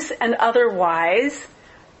 religious and otherwise,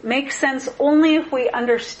 make sense only if we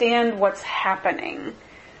understand what's happening,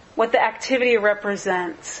 what the activity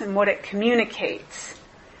represents, and what it communicates.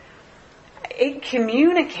 It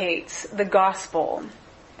communicates the gospel,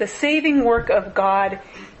 the saving work of God,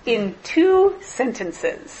 in 2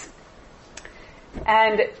 sentences.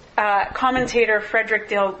 And commentator Frederick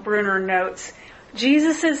Dale Bruner notes,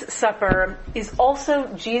 Jesus' supper is also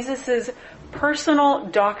Jesus' personal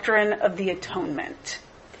doctrine of the atonement.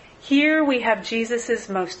 Here we have Jesus'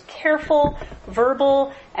 most careful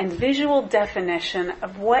verbal and visual definition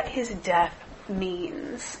of what his death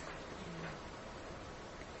means.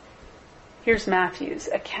 Here's Matthew's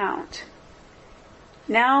account.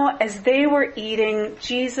 Now, as they were eating,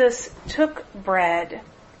 Jesus took bread,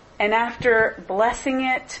 and after blessing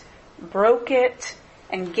it, broke it,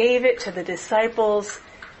 and gave it to the disciples,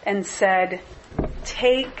 and said,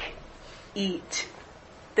 "Take, eat,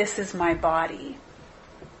 this is my body."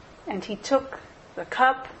 And he took the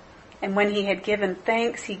cup, and when he had given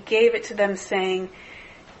thanks, he gave it to them, saying,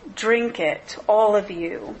 "Drink it, all of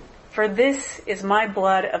you, for this is my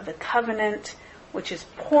blood of the covenant, which is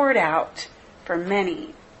poured out for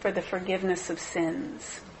many for the forgiveness of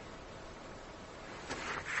sins."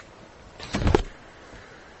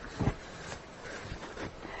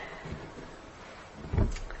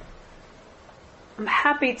 I'm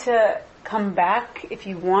happy to come back if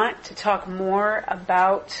you want to talk more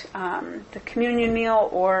about the communion meal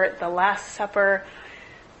or the Last Supper.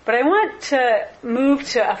 But I want to move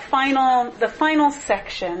to the final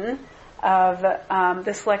section of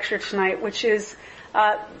this lecture tonight, which is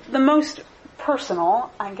the most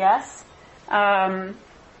personal, I guess.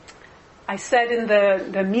 I said in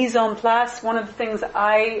the mise en place, one of the things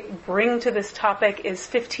I bring to this topic is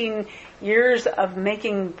 15 years of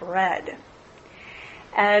making bread.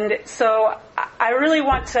 And so I really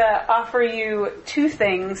want to offer you two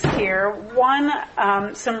things here. One,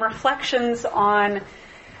 some reflections on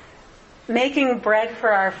making bread for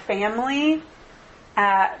our family,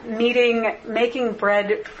 making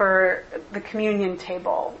bread for the communion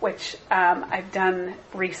table, which I've done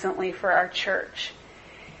recently for our church.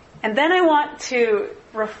 And then I want to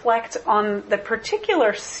reflect on the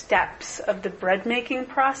particular steps of the bread making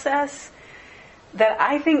process that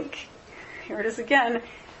I think, here it is again,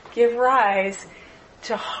 give rise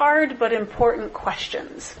to hard but important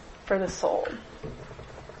questions for the soul.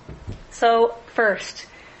 So first,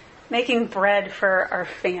 making bread for our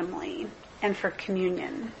family and for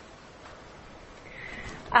communion.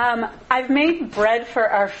 I've made bread for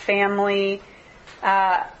our family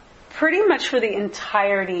pretty much for the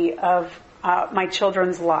entirety of my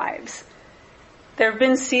children's lives. There have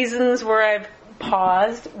been seasons where I've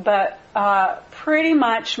paused, but pretty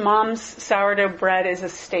much Mom's sourdough bread is a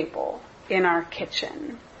staple in our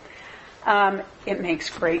kitchen. It makes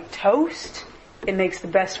great toast. It makes the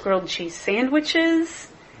best grilled cheese sandwiches.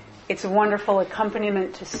 It's a wonderful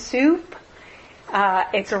accompaniment to soup.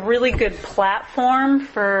 It's a really good platform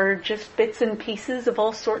for just bits and pieces of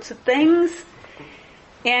all sorts of things.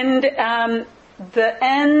 And the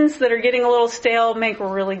ends that are getting a little stale make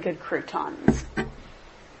really good croutons.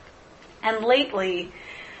 And lately,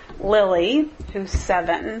 Lily, who's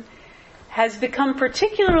 7, has become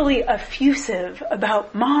particularly effusive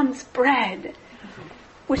about Mom's bread,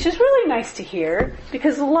 which is really nice to hear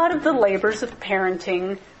because a lot of the labors of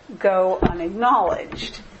parenting go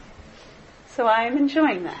unacknowledged. So I am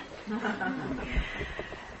enjoying that.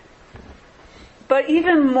 But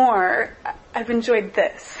even more, I've enjoyed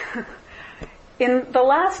this. In the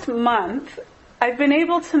last month, I've been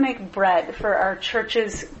able to make bread for our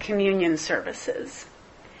church's communion services.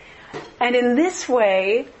 And in this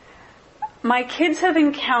way, my kids have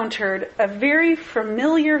encountered a very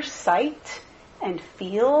familiar sight and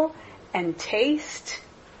feel and taste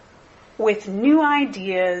with new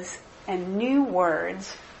ideas and new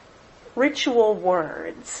words, ritual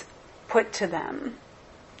words put to them,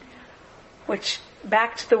 which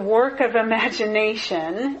back to the work of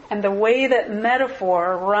imagination and the way that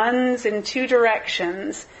metaphor runs in two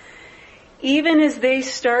directions, even as they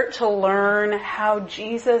start to learn how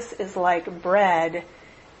Jesus is like bread,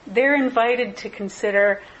 they're invited to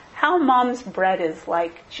consider how Mom's bread is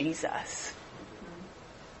like Jesus.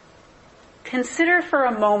 Consider for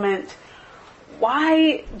a moment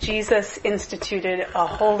why Jesus instituted a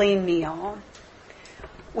holy meal.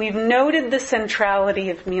 We've noted the centrality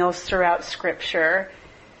of meals throughout Scripture.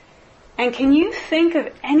 And can you think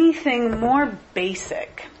of anything more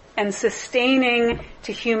basic and sustaining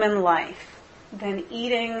to human life than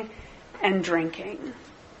eating and drinking?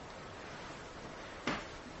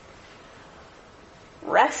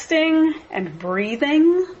 Resting and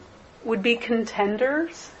breathing would be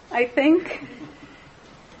contenders, I think.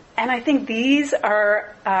 And I think these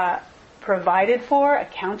are provided for,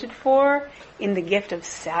 accounted for in the gift of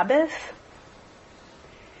Sabbath.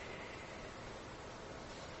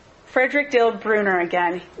 Frederick Dale Bruner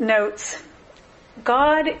again notes,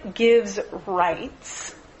 God gives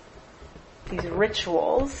rites, these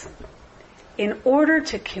rituals, in order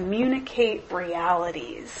to communicate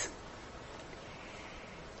realities.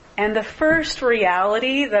 And the first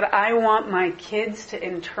reality that I want my kids to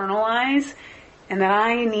internalize and that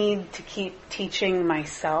I need to keep teaching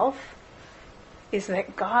myself is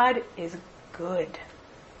that God is good.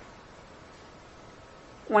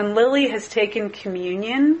 When Lily has taken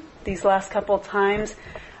communion these last couple of times,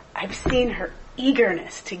 I've seen her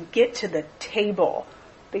eagerness to get to the table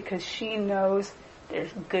because she knows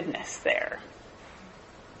there's goodness there.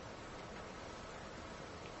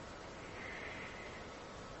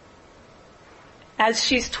 as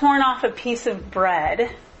she's torn off a piece of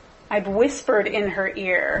bread, I'd whispered in her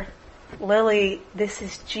ear, "Lily, this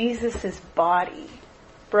is Jesus' body,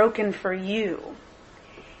 broken for you.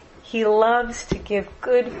 He loves to give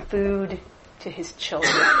good food to his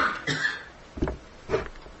children."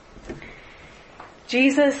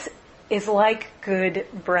 Jesus is like good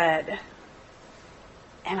bread.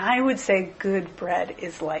 And I would say good bread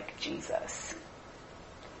is like Jesus.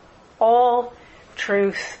 All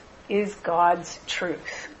truth is God's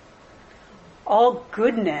truth. All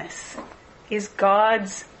goodness is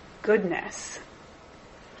God's goodness.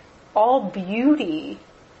 All beauty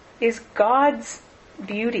is God's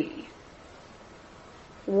beauty.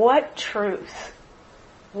 What truth,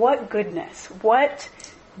 what goodness, what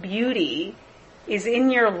beauty is in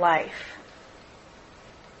your life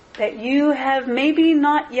that you have maybe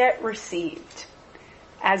not yet received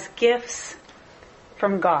as gifts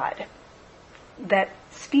from God that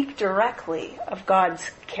speak directly of God's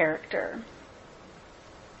character?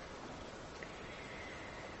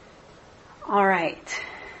 All right,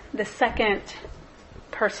 the second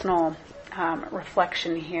personal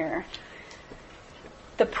reflection here.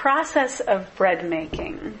 The process of bread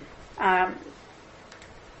making.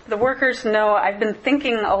 The workers know I've been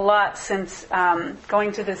thinking a lot since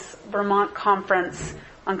going to this Vermont conference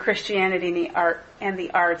on Christianity and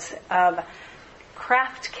the arts of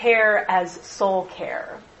craft care as soul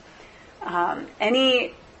care.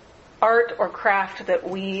 Any art or craft that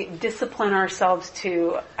we discipline ourselves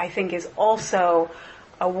to, I think, is also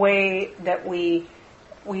a way that we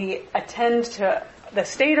attend to the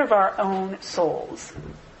state of our own souls.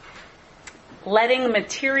 Letting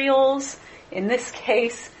materials, in this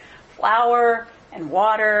case, flour and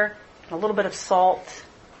water, and a little bit of salt,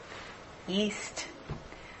 yeast,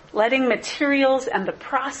 letting materials and the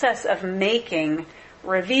process of making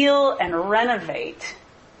reveal and renovate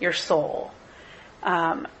your soul.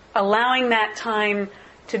 Allowing that time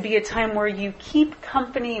to be a time where you keep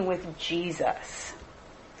company with Jesus.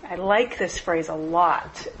 I like this phrase a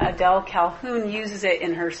lot. Adele Calhoun uses it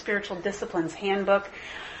in her Spiritual Disciplines Handbook.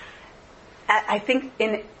 I think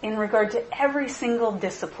in regard to every single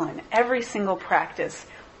discipline, every single practice,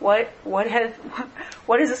 what has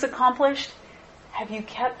this accomplished? Have you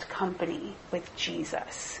kept company with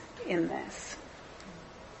Jesus in this?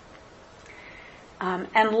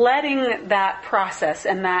 And letting that process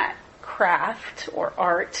and that craft or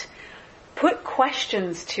art put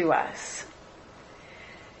questions to us.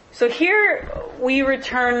 So here we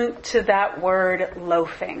return to that word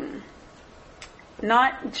loafing.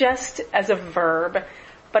 Not just as a verb,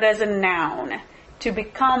 but as a noun, to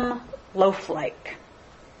become loaf-like.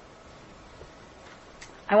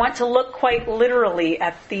 I want to look quite literally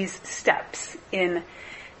at these steps in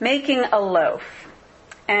making a loaf,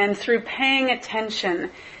 and through paying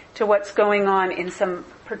attention to what's going on in some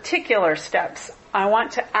particular steps, I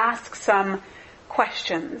want to ask some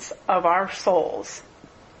questions of our souls.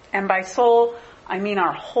 And by soul, I mean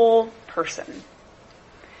our whole person.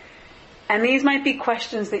 And these might be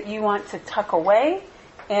questions that you want to tuck away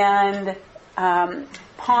and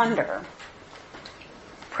ponder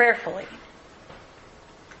prayerfully.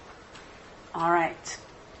 All right.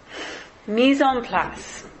 Mise en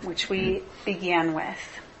place, which we began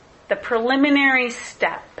with. The preliminary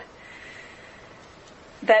step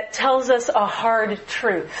that tells us a hard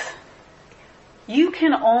truth. You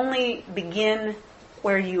can only begin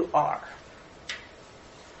where you are.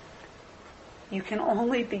 You can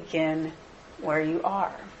only begin where you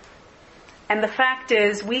are. And the fact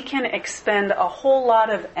is, we can expend a whole lot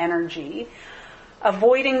of energy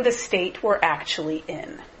avoiding the state we're actually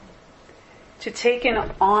in. To take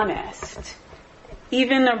an honest,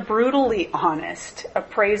 even a brutally honest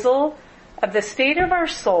appraisal of the state of our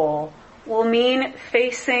soul will mean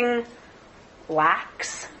facing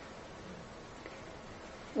lacks,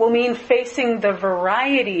 will mean facing the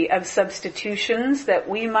variety of substitutions that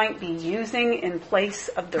we might be using in place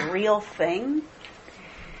of the real thing.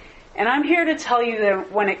 And I'm here to tell you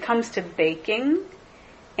that when it comes to baking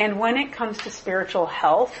and when it comes to spiritual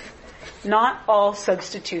health, not all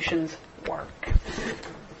substitutions work.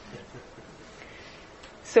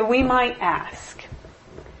 So we might ask,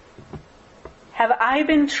 have I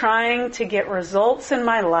been trying to get results in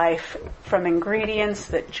my life from ingredients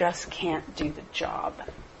that just can't do the job?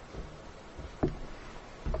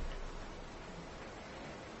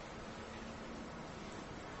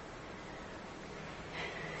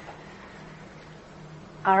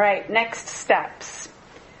 All right, next steps.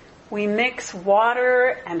 We mix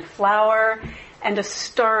water and flour and a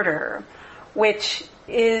starter, which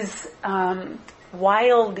is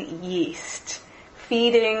wild yeast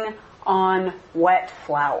feeding on wet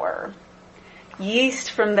flour.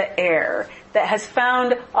 yeast from the air that has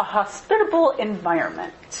found a hospitable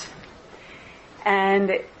environment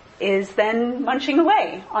and is then munching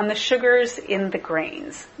away on the sugars in the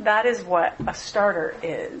grains. That is what a starter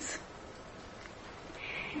is.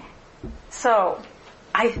 So,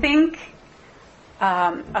 I think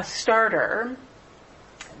a starter,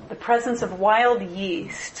 the presence of wild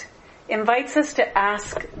yeast, invites us to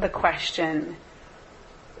ask the question,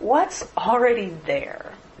 what's already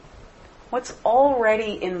there? What's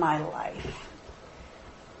already in my life,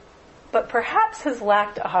 but perhaps has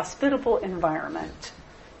lacked a hospitable environment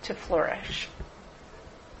to flourish?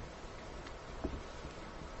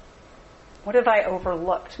 What have I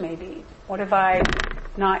overlooked, maybe? What have I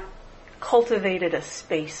not cultivated a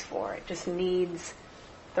space for? It just needs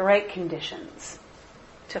the right conditions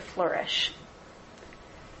to flourish.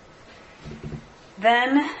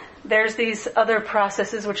 Then there's these other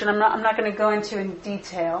processes, which I'm not going to go into in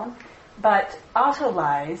detail, but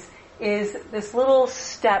autolyse is this little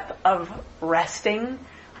step of resting,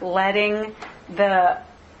 letting the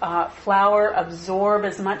flour absorb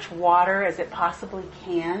as much water as it possibly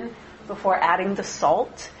can before adding the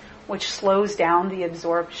salt, which slows down the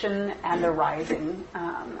absorption and the rising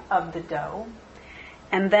of the dough.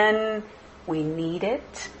 And then we knead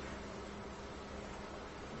it.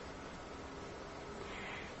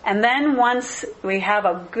 And then once we have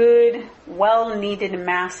a good, well-kneaded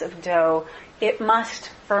mass of dough, it must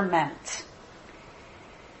ferment.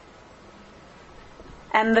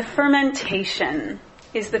 And the fermentation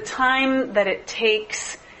is the time that it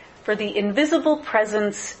takes for the invisible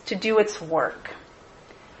presence to do its work.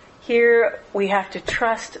 Here we have to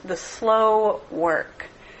trust the slow work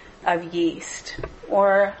of yeast.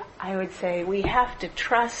 Or I would say we have to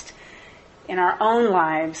trust in our own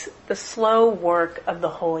lives the slow work of the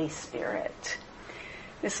Holy Spirit.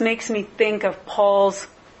 This makes me think of Paul's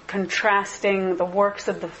contrasting the works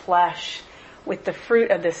of the flesh with the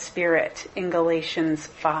fruit of the Spirit in Galatians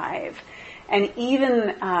 5. And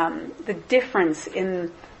even the difference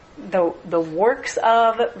in the works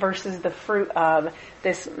of versus the fruit of,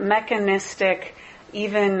 this mechanistic,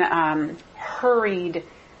 even hurried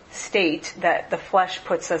state that the flesh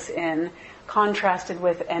puts us in, contrasted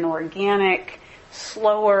with an organic,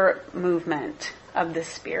 slower movement of the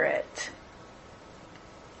Spirit.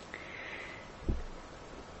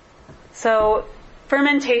 So,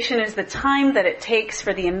 fermentation is the time that it takes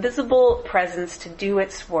for the invisible presence to do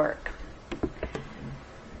its work.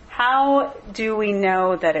 How do we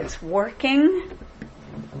know that it's working?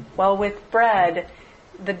 Well, with bread,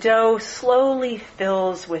 the dough slowly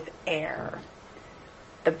fills with air.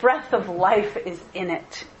 The breath of life is in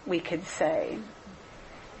it, we could say.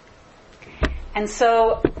 And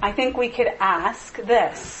so I think we could ask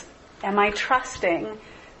this: am I trusting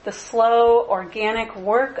the slow, organic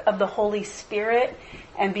work of the Holy Spirit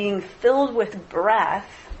and being filled with breath,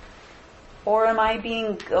 or am I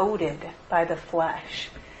being goaded by the flesh?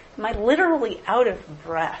 Am I literally out of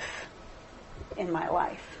breath in my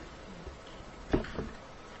life?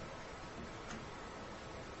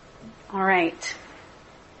 All right.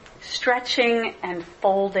 Stretching and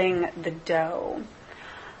folding the dough.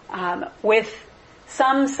 With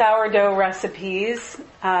some sourdough recipes,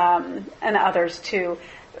 and others too,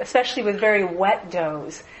 especially with very wet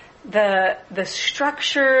doughs, the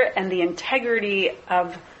structure and the integrity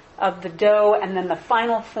of the dough and then the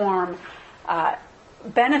final form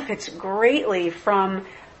benefits greatly from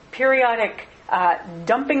periodic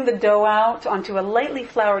dumping the dough out onto a lightly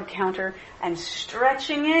floured counter and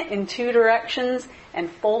stretching it in two directions and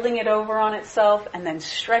folding it over on itself, and then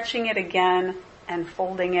stretching it again and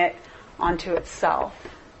folding it onto itself.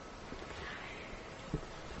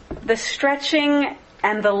 The stretching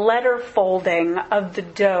and the letter folding of the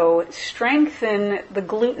dough strengthen the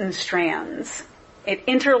gluten strands. It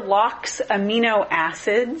interlocks amino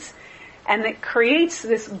acids, and it creates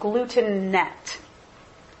this gluten net.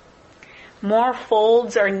 More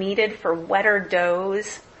folds are needed for wetter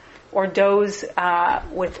doughs, or doughs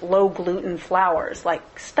with low gluten flours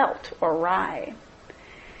like spelt or rye.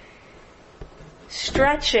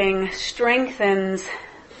 Stretching strengthens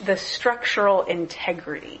the structural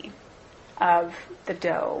integrity of the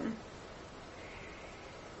dough.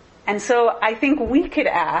 And so I think we could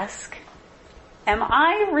ask, am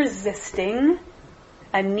I resisting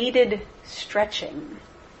a needed stretching?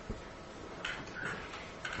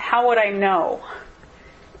 How would I know?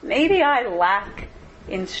 Maybe I lack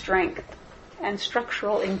in strength and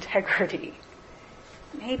structural integrity.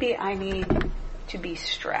 Maybe I need to be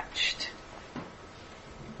stretched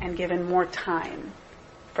and given more time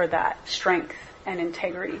for that strength and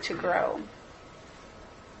integrity to grow.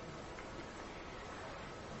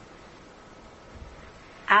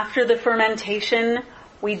 After the fermentation,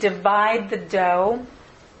 we divide the dough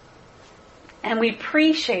and we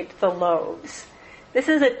pre-shape the loaves. This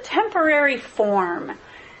is a temporary form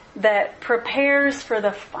that prepares for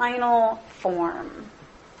the final form.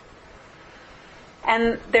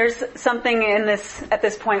 And there's something at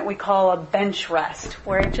this point we call a bench rest,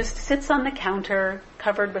 where it just sits on the counter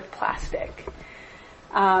covered with plastic.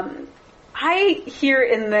 I hear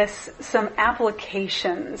in this some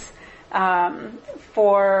applications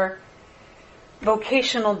for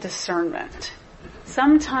vocational discernment.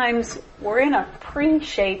 Sometimes we're in a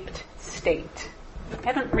pre-shaped state. We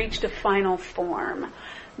haven't reached a final form,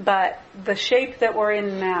 but the shape that we're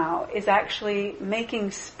in now is actually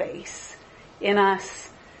making space in us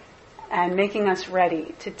and making us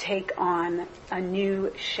ready to take on a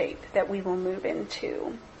new shape that we will move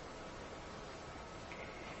into.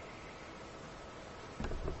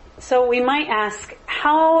 So we might ask,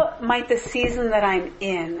 how might the season that I'm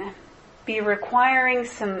in be requiring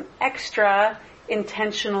some extra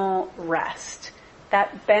intentional rest?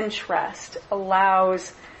 That bench rest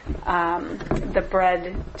allows the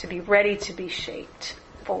bread to be ready to be shaped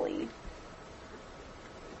fully.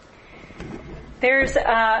 There's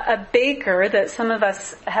a baker that some of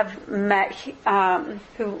us have met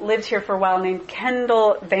who lived here for a while named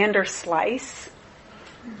Kendall Vanderslice.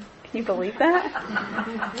 Can you believe that?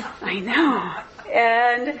 I know.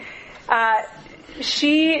 And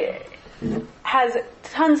she has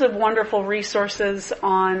tons of wonderful resources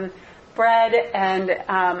on bread and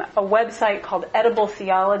a website called Edible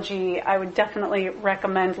Theology. I would definitely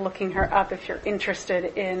recommend looking her up if you're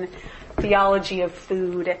interested in theology of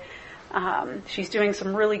food. She's doing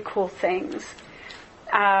some really cool things.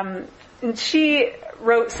 And she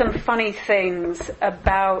wrote some funny things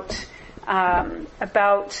about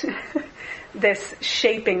this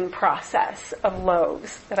shaping process of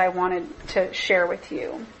loaves that I wanted to share with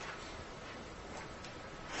you.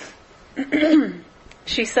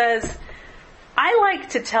 She says, I like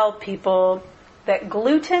to tell people that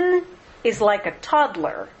gluten is like a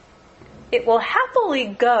toddler. It will happily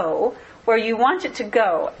go where you want it to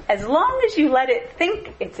go as long as you let it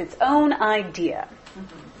think it's its own idea.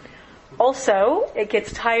 Also, it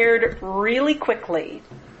gets tired really quickly.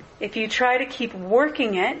 If you try to keep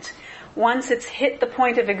working it, once it's hit the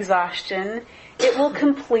point of exhaustion, it will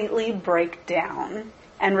completely break down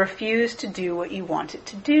and refuse to do what you want it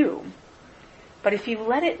to do. But if you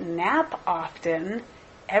let it nap often,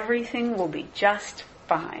 everything will be just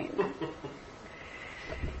fine.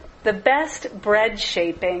 The best bread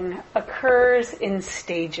shaping occurs in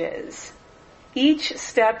stages. Each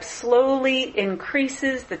step slowly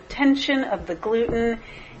increases the tension of the gluten,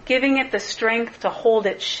 giving it the strength to hold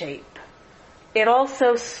its shape. It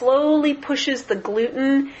also slowly pushes the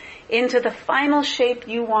gluten into the final shape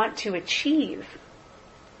you want to achieve.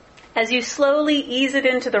 As you slowly ease it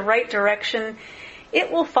into the right direction,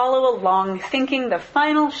 it will follow along, thinking the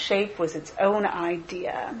final shape was its own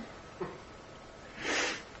idea.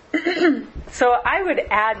 So I would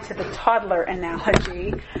add to the toddler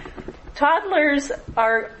analogy, toddlers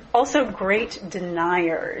are also great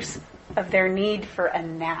deniers of their need for a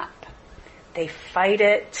nap. They fight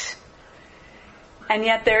it, and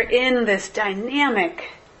yet they're in this dynamic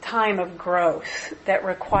time of growth that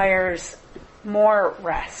requires more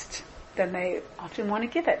rest than they often want to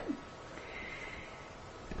give it.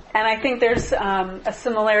 And I think there's a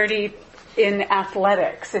similarity in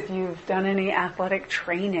athletics. If you've done any athletic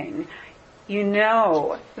training, you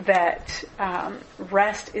know that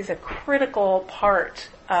rest is a critical part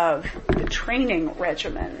of the training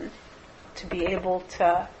regimen to be able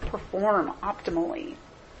to perform optimally.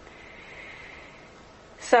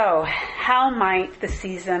 So, how might the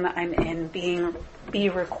season I'm in be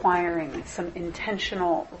requiring some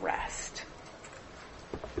intentional rest?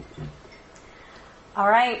 All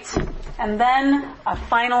right, and then a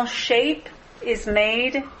final shape is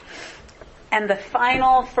made, and the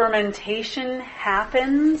final fermentation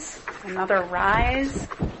happens, another rise.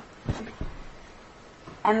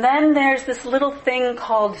 And then there's this little thing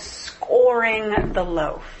called scoring the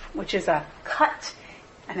loaf, which is a cut,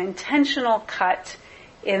 an intentional cut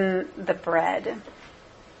in the bread.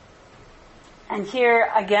 And here,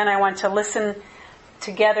 again, I want to listen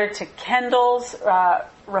together to Kendall's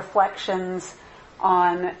reflections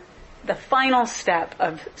on the final step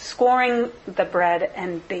of scoring the bread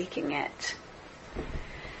and baking it.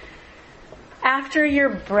 After your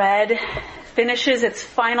bread finishes its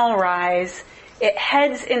final rise, it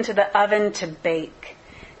heads into the oven to bake.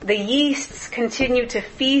 The yeasts continue to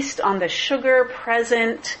feast on the sugar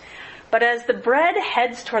present, but as the bread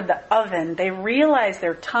heads toward the oven, they realize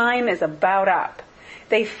their time is about up.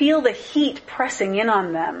 They feel the heat pressing in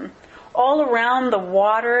on them. All around, the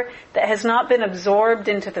water that has not been absorbed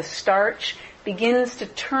into the starch begins to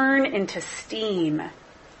turn into steam.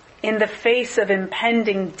 In the face of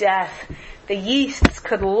impending death, the yeasts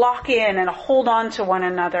could lock in and hold on to one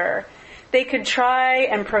another. They could try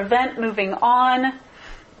and prevent moving on,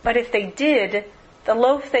 but if they did, the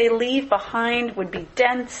loaf they leave behind would be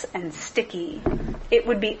dense and sticky. It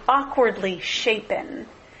would be awkwardly shapen.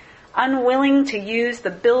 Unwilling to use the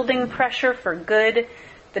building pressure for good,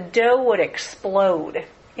 the dough would explode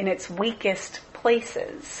in its weakest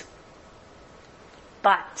places.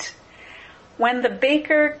 But when the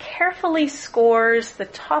baker carefully scores the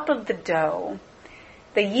top of the dough,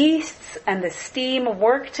 the yeasts and the steam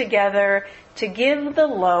work together to give the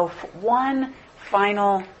loaf one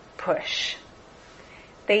final push.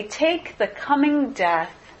 They take the coming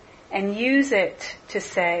death and use it to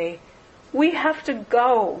say, "We have to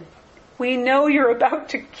go. We know you're about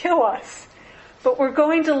to kill us, but we're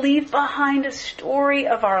going to leave behind a story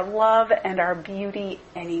of our love and our beauty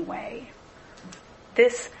anyway."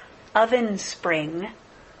 This oven spring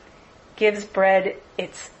gives bread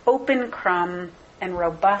its open crumb and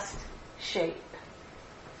robust shape.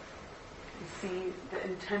 You see the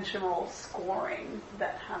intentional scoring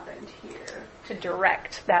that happened here to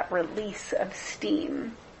direct that release of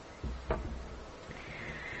steam.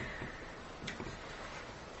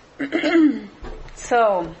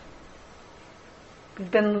 So,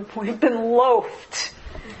 we've been loafed,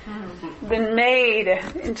 been made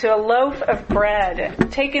into a loaf of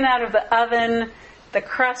bread, taken out of the oven, the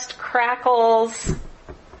crust crackles.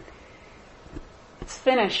 It's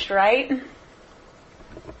finished, right?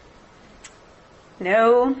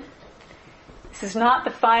 No, this is not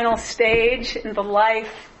the final stage in the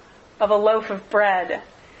life of a loaf of bread.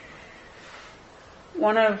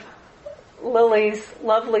 One of Lily's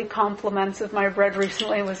lovely compliments of my bread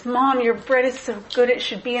recently was, "Mom, your bread is so good it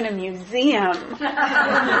should be in a museum." And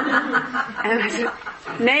I said,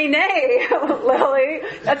 nay, Lily,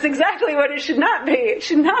 that's exactly what it should not be. It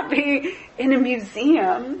should not be in a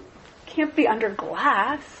museum. It can't be under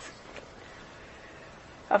glass.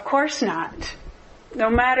 Of course not. No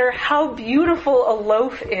matter how beautiful a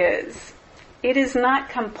loaf is, it is not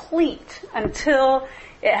complete until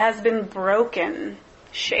it has been broken,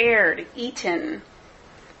 shared, eaten.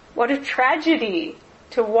 What a tragedy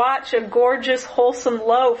to watch a gorgeous, wholesome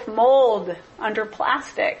loaf mold under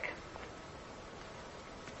plastic.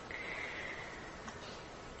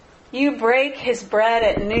 You break his bread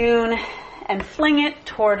at noon and fling it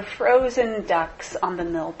toward frozen ducks on the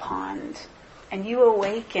mill pond, and you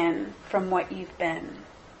awaken from what you've been.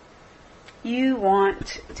 You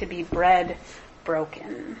want to be bread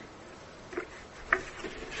broken.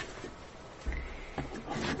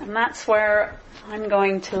 And that's where I'm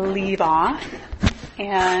going to leave off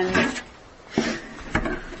and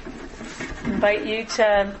invite you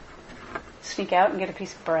to sneak out and get a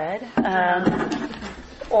piece of bread,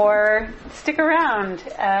 or stick around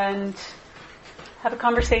and have a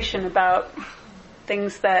conversation about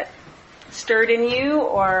things that stirred in you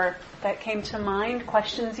or that came to mind,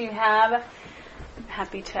 questions you have. I'm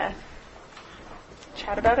happy to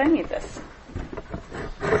chat about any of this.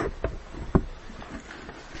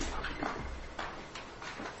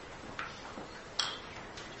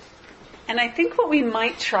 And I think what we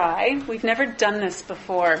might try, we've never done this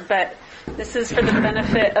before, but this is for the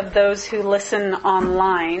benefit of those who listen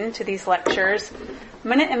online to these lectures. I'm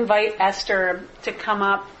going to invite Esther to come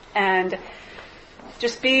up and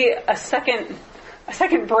just be a second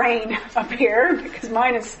brain up here, because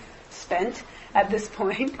mine is spent at this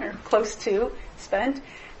point, or close to spent.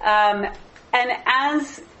 And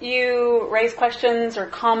as you raise questions or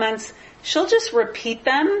comments, she'll just repeat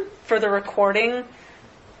them for the recording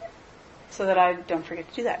so that I don't forget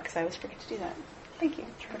to do that, because I always forget to do that. Thank you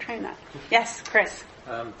for trying that. Yes, Chris.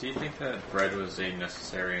 Do you think that bread was a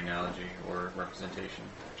necessary analogy or representation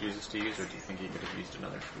for Jesus to use, or do you think he could have used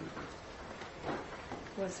another food?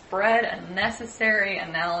 Was bread a necessary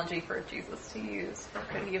analogy for Jesus to use, or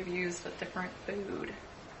could he have used a different food?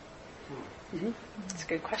 Mm-hmm. That's a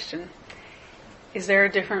good question. Is there a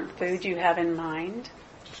different food you have in mind?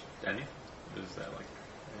 Just any? Is that like...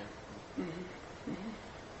 Yeah. Mm-hmm. Mm-hmm.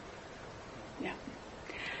 Yeah.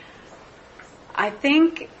 I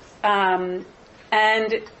think, and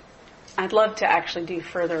I'd love to actually do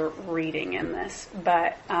further reading in this,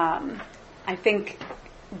 but I think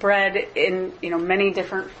bread in many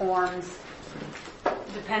different forms,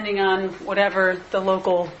 depending on whatever the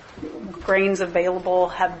local grains available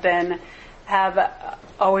have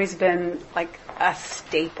always been like a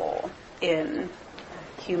staple in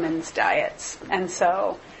humans' diets. And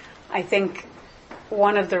so I think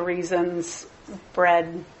one of the reasons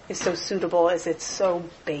bread is so suitable is it's so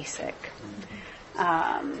basic.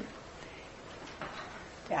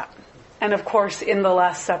 Yeah. And of course, in the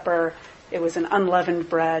Last Supper, it was an unleavened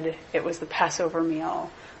bread. It was the Passover meal.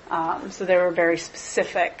 So there were very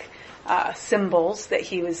specific symbols that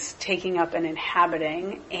he was taking up and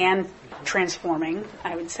inhabiting and transforming,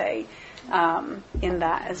 I would say, in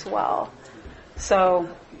that as well. So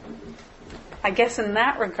I guess in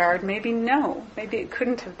that regard, maybe no. Maybe it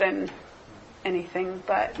couldn't have been anything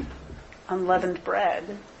but unleavened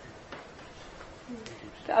bread.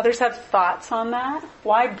 Do others have thoughts on that?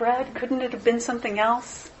 Why bread? Couldn't it have been something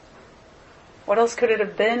else? What else could it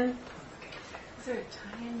have been? Is there a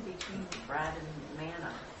tie-in between bread and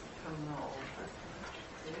manna from the Old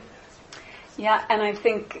Testament? Yeah, and I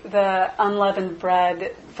think the unleavened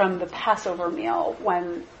bread from the Passover meal,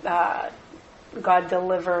 when God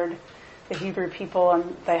delivered the Hebrew people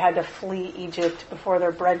and they had to flee Egypt before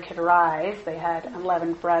their bread could rise, they had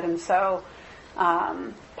unleavened bread. And so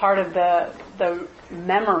part of the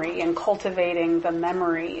memory and cultivating the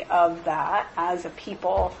memory of that as a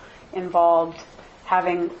people involved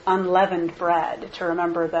having unleavened bread to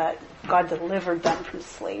remember that God delivered them from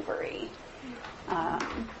slavery.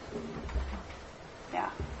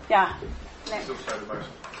 Yeah. It's also the most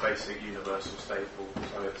basic universal staple,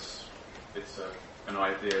 so it's an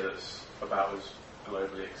idea that's about as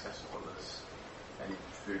globally accessible as any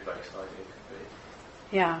food-based idea could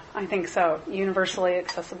be. Yeah, I think so. Universally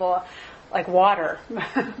accessible, like water,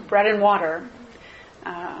 bread and water.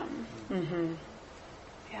 Yeah.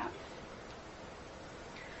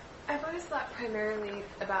 I've always thought primarily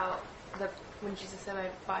about when Jesus said my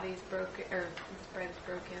body's broken, or his bread's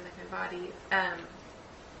broken, like my body,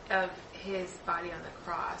 of his body on the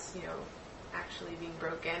cross, actually being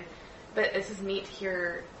broken. But this is neat to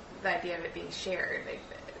hear the idea of it being shared, like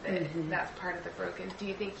that's part of the broken. Do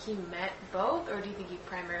you think he meant both, or do you think he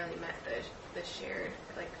primarily meant the shared?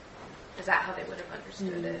 Like, is that how they would have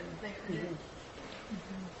understood it? They heard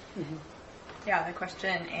it? Yeah, the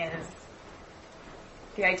question is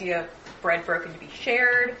the idea of bread broken to be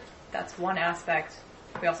shared. That's one aspect.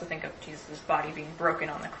 We also think of Jesus' body being broken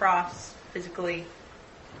on the cross physically.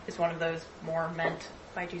 Is one of those more meant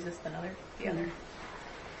by Jesus than the other?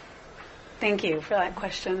 Thank you for that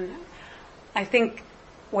question. I think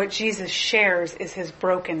what Jesus shares is his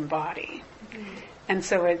broken body. And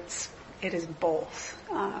so it is both.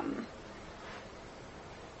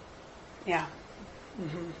 Yeah.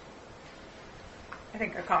 I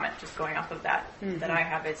think a comment just going off of that that I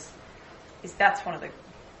have is that's one of the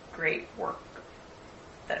great work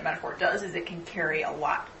that a metaphor does, is it can carry a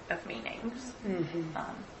lot of meanings.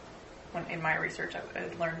 When in my research, I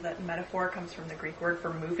learned that metaphor comes from the Greek word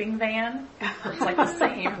for moving van. It's like the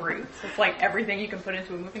same root. So it's like everything you can put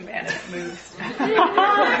into a moving van and it moves.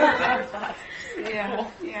 Yeah.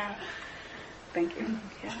 Cool. Yeah. Thank you.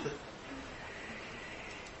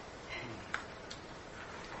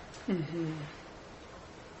 Yeah.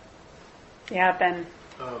 Yeah, Ben.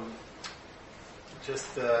 Just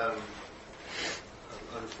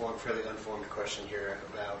fairly unformed question here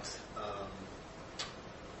about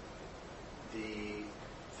the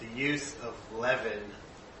use of leaven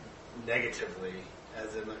negatively,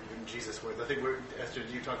 as in Jesus' words. I think Esther,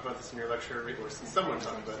 did you talk about this in your lecture, or someone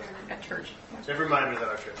talked about it At church. Never mind, it was at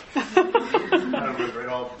our church. I don't remember. It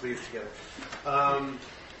all bleeds together.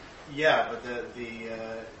 But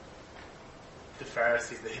the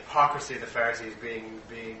Pharisees, the hypocrisy of the Pharisees being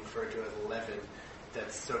referred to as leaven,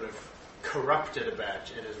 that's sort of corrupted a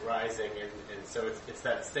batch and is rising, and so it's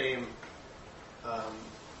that same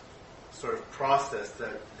sort of process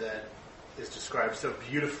that is described so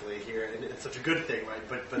beautifully here, and it's such a good thing, right?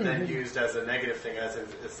 But then used as a negative thing, as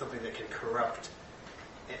something that can corrupt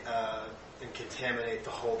and contaminate the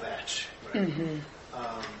whole batch, right?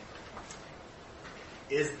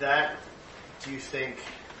 Is that, do you think,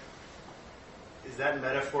 is that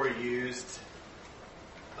metaphor used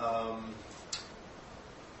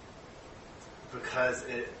because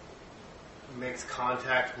it makes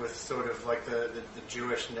contact with sort of like the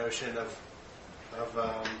Jewish notion of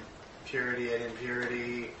purity and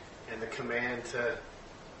impurity, and the command to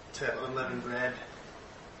have unleavened bread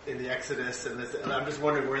in the Exodus, and I'm just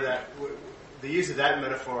wondering where the use of that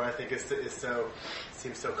metaphor, I think,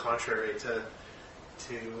 seems so contrary to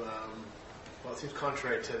it seems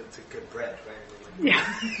contrary to good bread, right?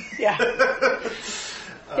 Yeah.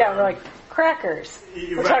 We're like crackers.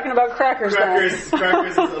 We're talking about crackers. Crackers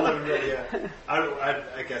is unleavened bread. Yeah.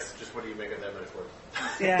 I guess just what do you make of that metaphor?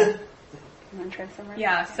 Yeah. You want to try some?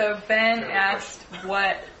 Yeah. So Ben asked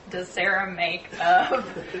what does Sarah make of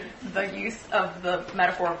the use of the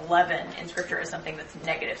metaphor of leaven in Scripture as something that's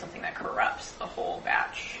negative, something that corrupts the whole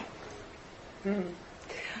batch?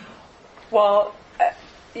 Well,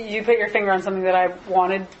 you put your finger on something that I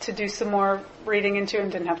wanted to do some more reading into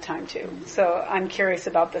and didn't have time to. So I'm curious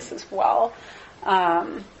about this as well.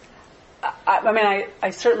 I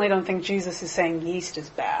certainly don't think Jesus is saying yeast is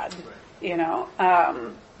bad,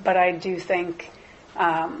 but I do think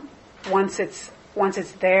once it's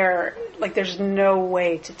there, like there's no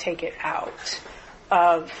way to take it out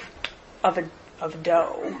of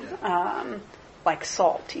dough, like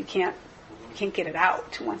salt. You can't get it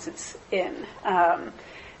out once it's in.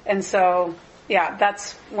 And so, yeah,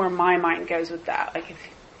 that's where my mind goes with that. Like if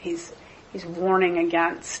he's warning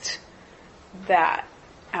against that.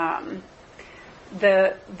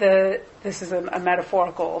 This is a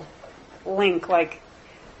metaphorical link. Like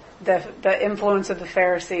the influence of the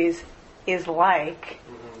Pharisees is like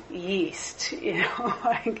yeast,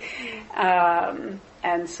 and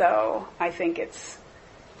so I think it's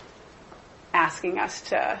asking us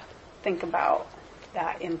to think about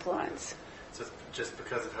that influence. Just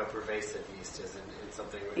because of how pervasive yeast is in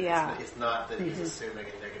something, Yeah. it's not that he's assuming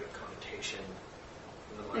a negative connotation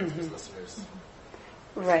in the minds of his listeners.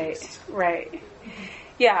 Right.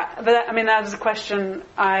 Yeah, but that was a question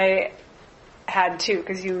I had too,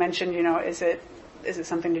 because you mentioned, is it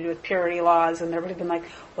something to do with purity laws? And everybody been like,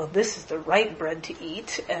 well, this is the right bread to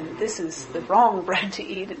eat, and this is the wrong bread to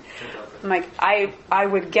eat. And I'm like, I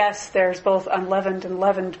would guess there's both unleavened and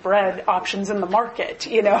leavened bread options in the market,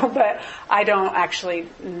 but I don't actually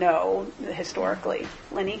know historically.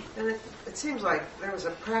 Lenny? And it seems like there was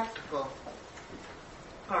a practical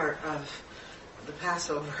part of the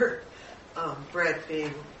Passover bread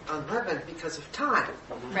being unleavened because of time.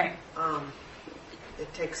 Right.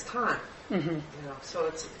 It takes time. So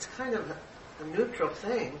it's kind of a neutral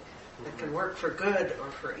thing that can work for good or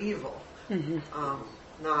for evil,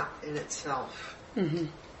 not in itself a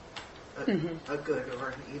good or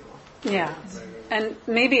an evil. Yeah, and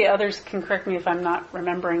maybe others can correct me if I'm not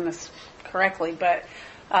remembering this correctly, but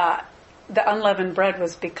the unleavened bread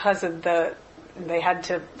was because of they had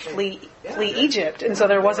to flee Egypt, and so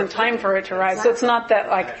there wasn't time for it to rise. So it's not that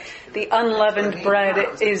like the unleavened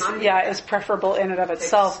bread is preferable in and of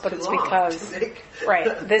itself, but it's because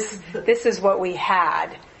this is what we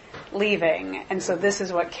had leaving, and so this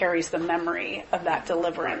is what carries the memory of that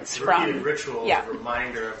deliverance from ritual, a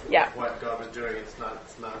reminder of what God was doing. It's not.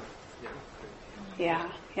 Yeah,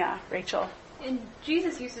 Rachel. And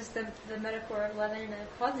Jesus uses the metaphor of leaven in a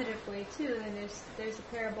positive way too. And there's a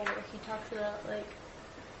parable where he talks about like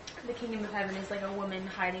the kingdom of heaven is like a woman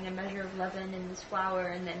hiding a measure of leaven in this flour,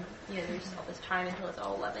 and then there's all this time until it's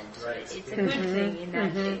all leavened. So it's a good thing in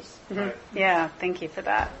that case. Right. Yeah, thank you for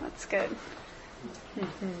that. That's good.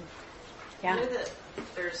 Yeah. You know that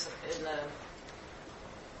there's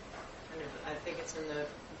I think it's in the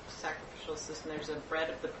sacrificial system. There's a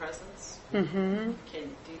bread of the presence. Do you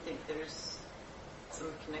think there's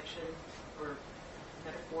some connection or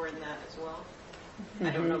metaphor in that as well? I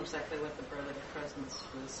don't know exactly what the bread of the presence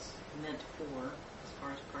was meant for as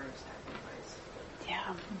far as part of sacrifice.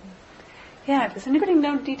 Yeah. Yeah. Does anybody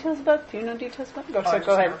know details about? Do you know details about?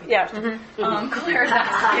 Go ahead. Yeah. Claire's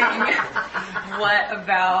asking, what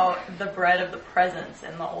about the bread of the presence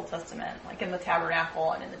in the Old Testament, like in the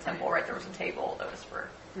tabernacle and in the temple? Right, there was a table that was for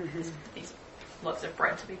these loaves of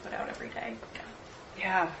bread to be put out every day.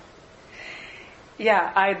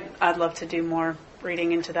 Yeah, I'd love to do more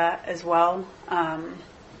reading into that as well. I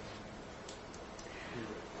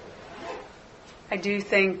do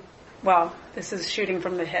think, well, this is shooting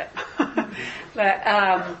from the hip, but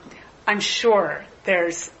I'm sure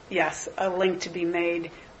there's, a link to be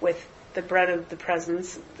made with the bread of the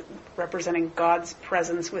presence, representing God's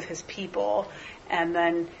presence with his people, and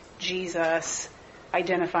then Jesus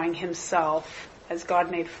identifying himself as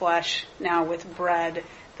God made flesh now with bread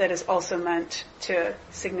that is also meant to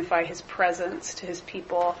signify his presence to his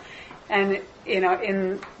people. And,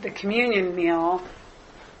 in the communion meal,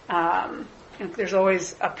 there's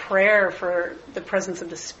always a prayer for the presence of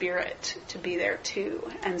the Spirit to be there too.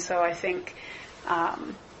 And so I think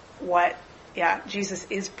Jesus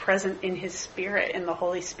is present in his Spirit, in the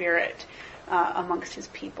Holy Spirit, amongst his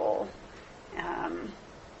people.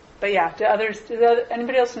 But yeah,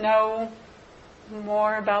 anybody else know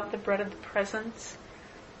more about the bread of the presence?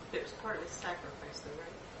 It was part of the sacrifice, though,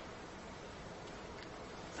 right?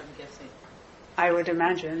 I'm guessing. I would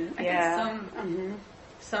imagine. I think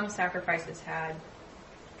some sacrifices had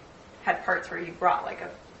parts where you brought like a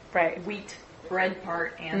wheat bread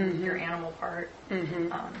part and your animal part.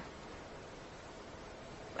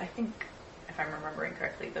 I if I'm remembering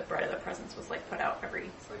correctly, the bread of the presence was like put out every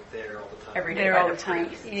It's like there all the time. every day There by all the the time.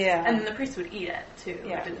 priests. Yeah. And then the priests would eat it too.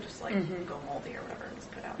 Yeah. It didn't just like go moldy or whatever and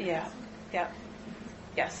just put out. Yeah. Yeah.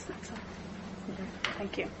 Yes. Excellent.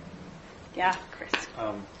 Thank you. Yeah, Chris.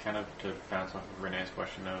 Kind of to bounce off of Renee's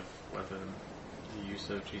question of whether the use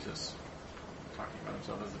of Jesus talking about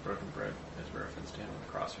himself as the broken bread is a reference to him on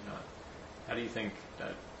the cross or not. How do you think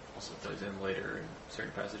that also plays in later in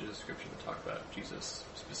certain passages of Scripture that talk about Jesus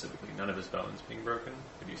specifically, none of his bones being broken?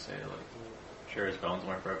 Would you say, like, sure, his bones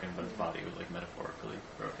weren't broken, but his body was, like, metaphorically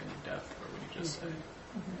broken in death? Or would you just say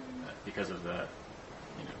that because of that,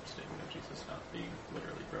 statement of Jesus not being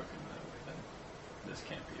literally broken that way, then this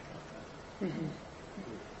can't be about that?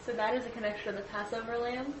 So that is a connection to the Passover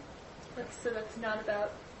lamb. That's not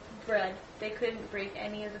about bread. They couldn't break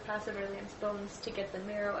any of the Passover lamb's bones to get the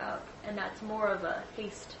marrow out, and that's more of a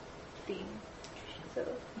haste theme. So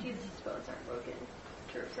Jesus' bones aren't broken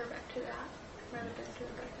to refer back to that rather than to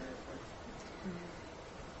the breaking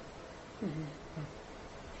of the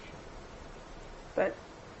But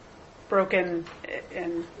broken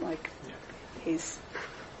and like he's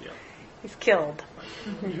killed.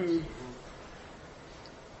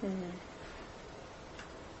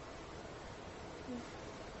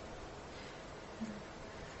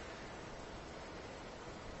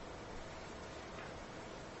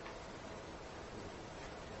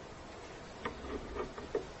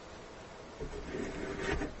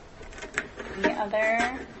 Any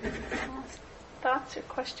other thoughts or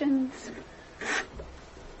questions?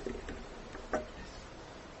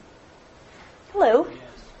 Hello. Yes,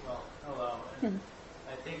 well, hello. And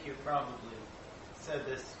I think you probably said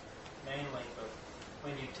this mainly, but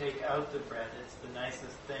when you take out the bread, it's the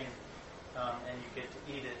nicest thing, and you get to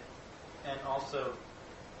eat it. And also,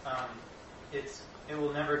 it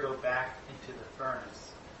will never go back into the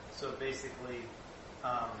furnace. So basically,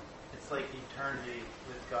 it's like eternity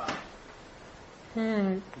with God.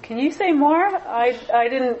 Can you say more? I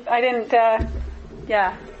didn't.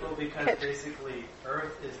 Yeah. Well, because basically,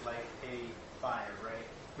 earth is like a fire, right?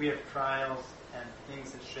 We have trials and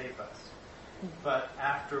things that shape us. But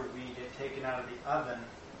after we get taken out of the oven,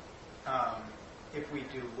 if we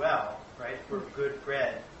do well, right, if we're good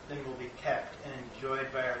bread, then we'll be kept and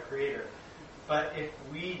enjoyed by our Creator. But if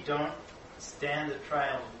we don't stand the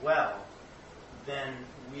trials well, then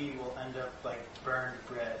we will end up like burned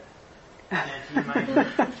bread. And he might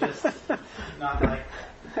just not like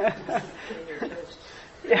that.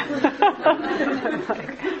 Yeah.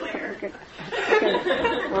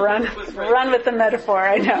 Run with the metaphor.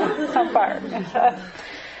 I know some part.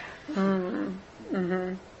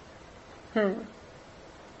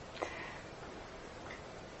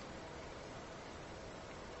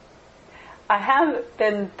 I have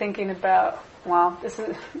been thinking about. Well, this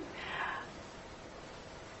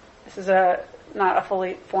is not a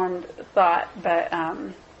fully formed thought, but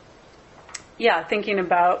thinking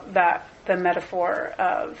about the metaphor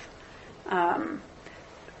of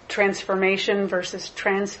transformation versus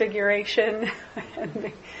transfiguration,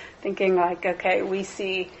 and thinking like, okay, we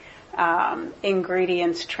see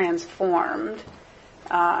ingredients transformed,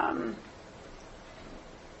 but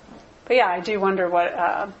I do wonder what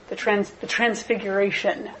the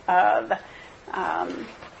transfiguration of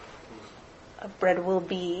bread will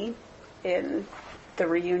be in the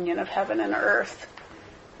reunion of heaven and earth.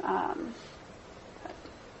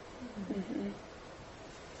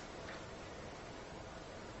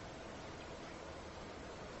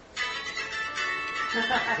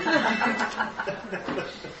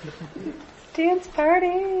 Dance party!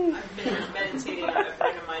 I've been meditating. A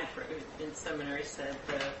friend of mine in seminary said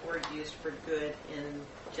the word used for good in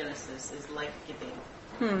Genesis is life-giving.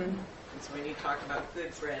 And so when you talk about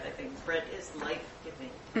good bread, I think bread is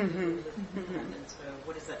life-giving. And so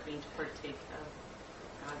what does that mean to partake of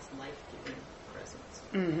God's life-giving presence?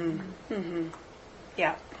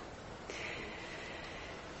 Yeah.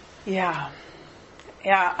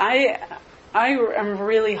 I am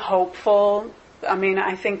really hopeful. I mean,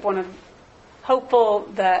 I think hopeful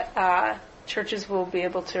that churches will be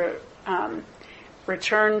able to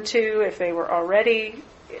return to, if they were already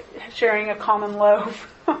sharing a common loaf,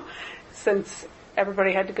 since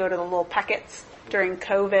everybody had to go to the little packets during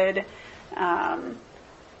COVID.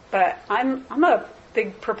 But I'm a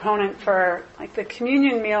big proponent for, like, the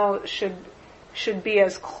communion meal should be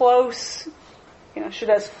as close, should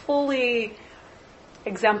as fully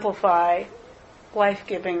exemplify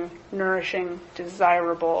life-giving, nourishing,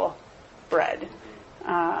 desirable bread.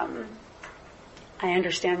 I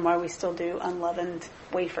understand why we still do unleavened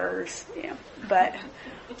wafers, but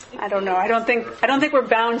I don't know. I don't think we're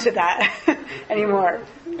bound to that anymore.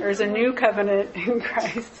 There's a new covenant in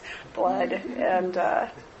Christ. blood, and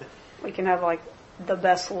we can have like the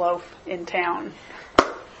best loaf in town.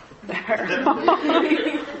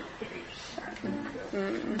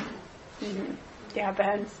 Yeah,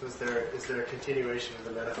 Ben. So is there a continuation of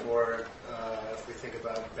the metaphor if we think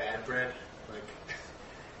about bad bread? Like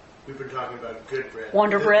we've been talking about good bread.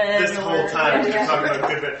 Wonder bread. This whole time we've been talking about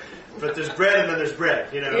good bread. But there's bread and then there's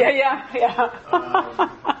bread, you know? Yeah.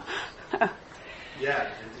 Yeah,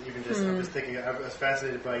 and even just, I'm just thinking, I was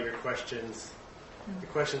fascinated by your questions, the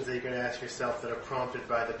questions that you're going to ask yourself that are prompted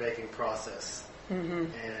by the baking process,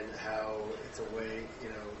 and how it's a way, you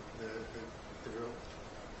know, the real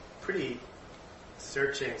pretty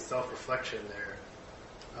searching self-reflection there.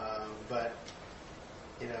 But,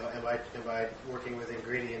 you know, am I working with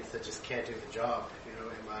ingredients that just can't do the job? You know,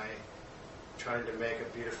 am I trying to make a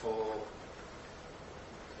beautiful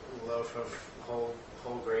loaf of whole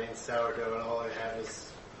grain sourdough, and all I have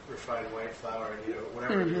is refined white flour, and, you know,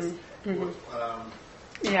 whatever it is.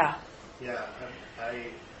 Yeah. Yeah,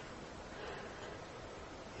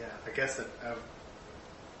 I guess that I'd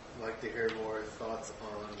like to hear more thoughts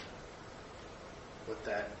on what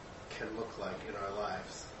that can look like in our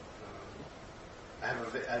lives. I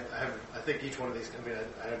think each one of these, I mean,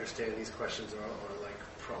 I understand these questions are like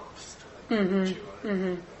prompts to like chew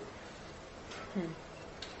on it.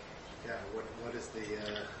 Yeah, what is the,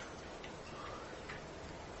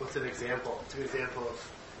 what's an example? It's an example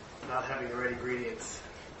of not having the right ingredients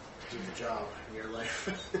to do the job in your life.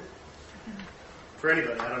 For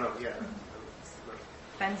anybody, I don't know, yeah.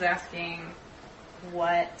 Ben's asking,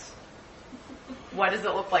 what does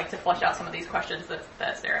it look like to flesh out some of these questions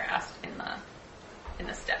that Sarah asked in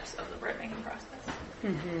the steps of the bread making process?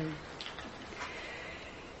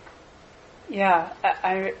 Yeah,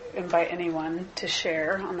 I invite anyone to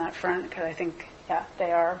share on that front, because I think,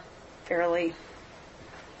 they are fairly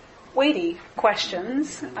weighty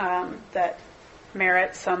questions that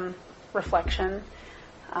merit some reflection.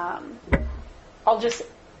 I'll just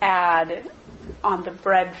add on the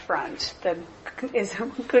bread front that is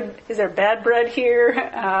there bad bread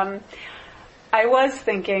here? I was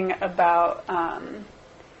thinking about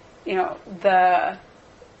the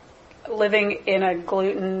living in a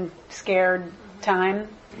gluten scared time,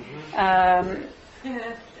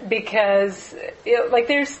 because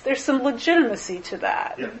there's some legitimacy to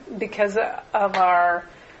that, because of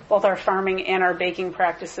both our farming and our baking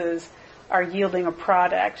practices are yielding a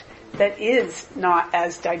product that is not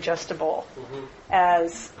as digestible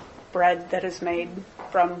as bread that is made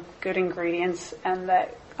from good ingredients and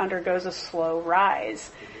that undergoes a slow rise.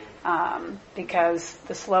 Because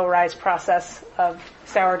the slow rise process of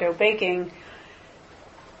sourdough baking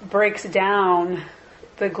breaks down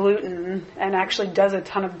the gluten and actually does a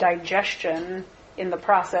ton of digestion in the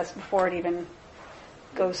process before it even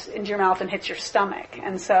goes into your mouth and hits your stomach.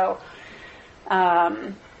 And so,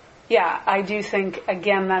 I do think,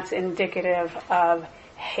 again, that's indicative of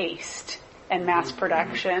haste and mass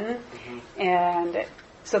production. And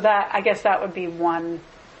so I guess that would be one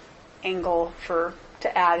angle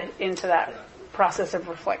to add into that process of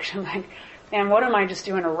reflection. And what am I just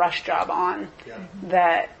doing a rush job on?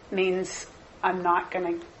 That means I'm not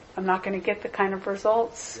gonna get the kind of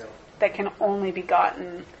results that can only be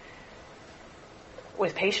gotten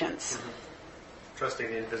with patience. Trusting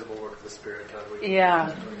the invisible work of the Spirit.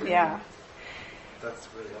 Yeah. That's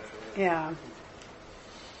really helpful. Yeah.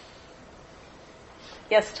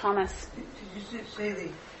 Yes, Thomas. Did you say the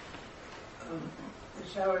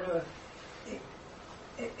sourdough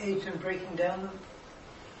aids in breaking down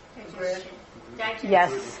the bread?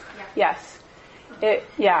 Yes. It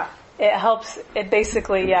helps. It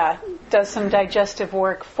basically, does some digestive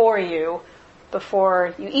work for you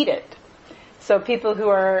before you eat it. So people who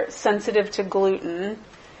are sensitive to gluten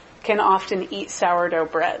can often eat sourdough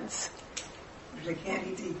breads. They can't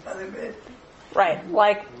eat the other bread? Right,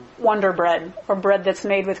 like Wonder Bread, or bread that's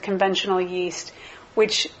made with conventional yeast,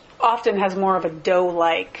 which often has more of a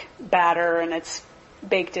dough-like batter, and it's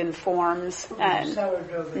baked in forms. And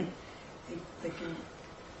sourdough, they can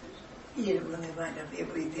eat it when they might not be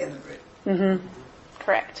able to eat the other bread.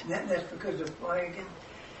 Correct. That's because of why again?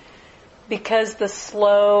 Because the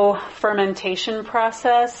slow fermentation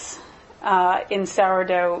process in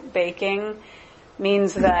sourdough baking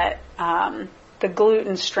means that the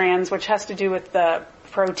gluten strands, which has to do with the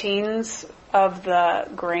proteins of the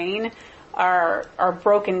grain, are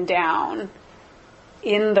broken down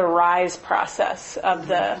in the rise process of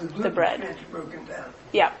the bread. It's broken down.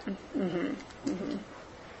 Yeah.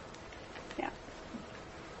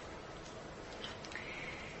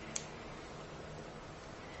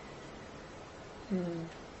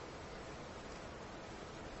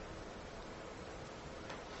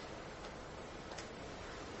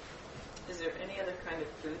 there any other kind of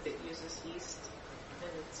food that uses yeast in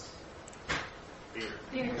its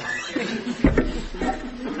Beer.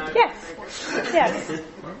 Yes.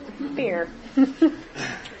 Beer.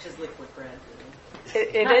 Which is liquid bread.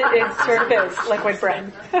 It sort of is liquid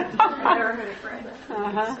bread. I've never heard of bread.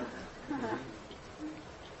 Uh-huh.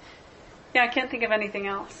 Yeah, I can't think of anything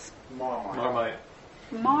else. Marmite.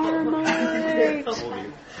 Marmite. Told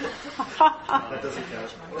you. That doesn't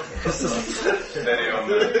count. Steady on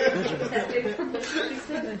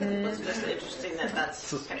It's just interesting that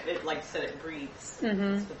that's kind of, it, like I said, it breathes.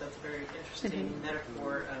 Mm-hmm. So that's a very interesting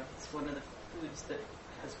metaphor of it's one of the foods that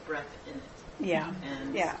has breath in it. Yeah.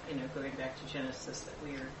 And, Yeah. Going back to Genesis, that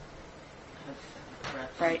we have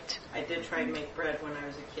breath. Right. I did try and make bread when I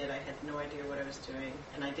was a kid. I had no idea what I was doing,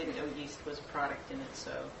 and I didn't know yeast was a product in it,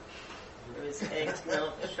 so it was eggs,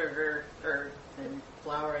 milk, sugar, and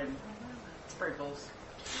flour, and sprinkles.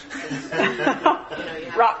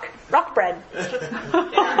 Rock bread.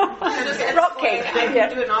 Yeah. Rock cake. I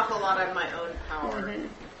can do an awful lot on my own power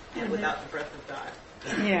and without the breath of God.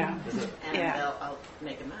 Yeah. And Yeah. I'll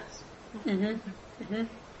make a mess. Mm-hmm. Mm-hmm. And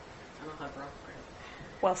I'll have rock bread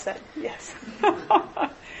Well said. Yes.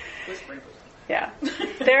 with sprinkles. Yeah.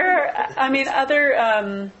 There are,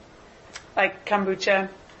 other, like kombucha,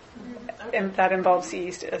 and that involves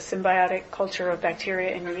yeast. A symbiotic culture of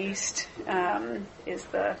bacteria and yeast is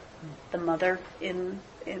the mother in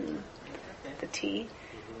the tea.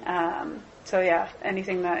 So yeah,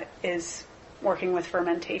 anything that is working with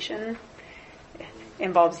fermentation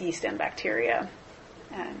involves yeast and bacteria.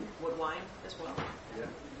 And Wood wine as well. Yeah.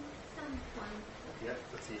 Yeah,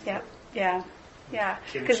 that's easy. Yeah.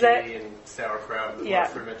 Kimchi and sauerkraut, a lot Yeah. of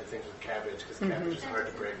fermented things with cabbage, because cabbage is hard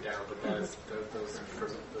to break down, but that is, those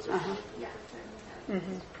are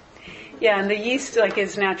Yeah, and the yeast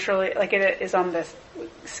is naturally it is on the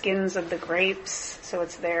skins of the grapes, so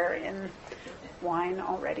it's there in wine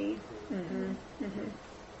already. Mm-hmm. Mm-hmm.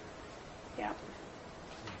 Yeah.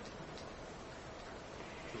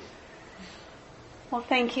 Well,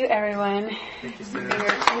 thank you, everyone, Thank you, for Sarah. your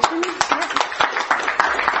attention. Yeah.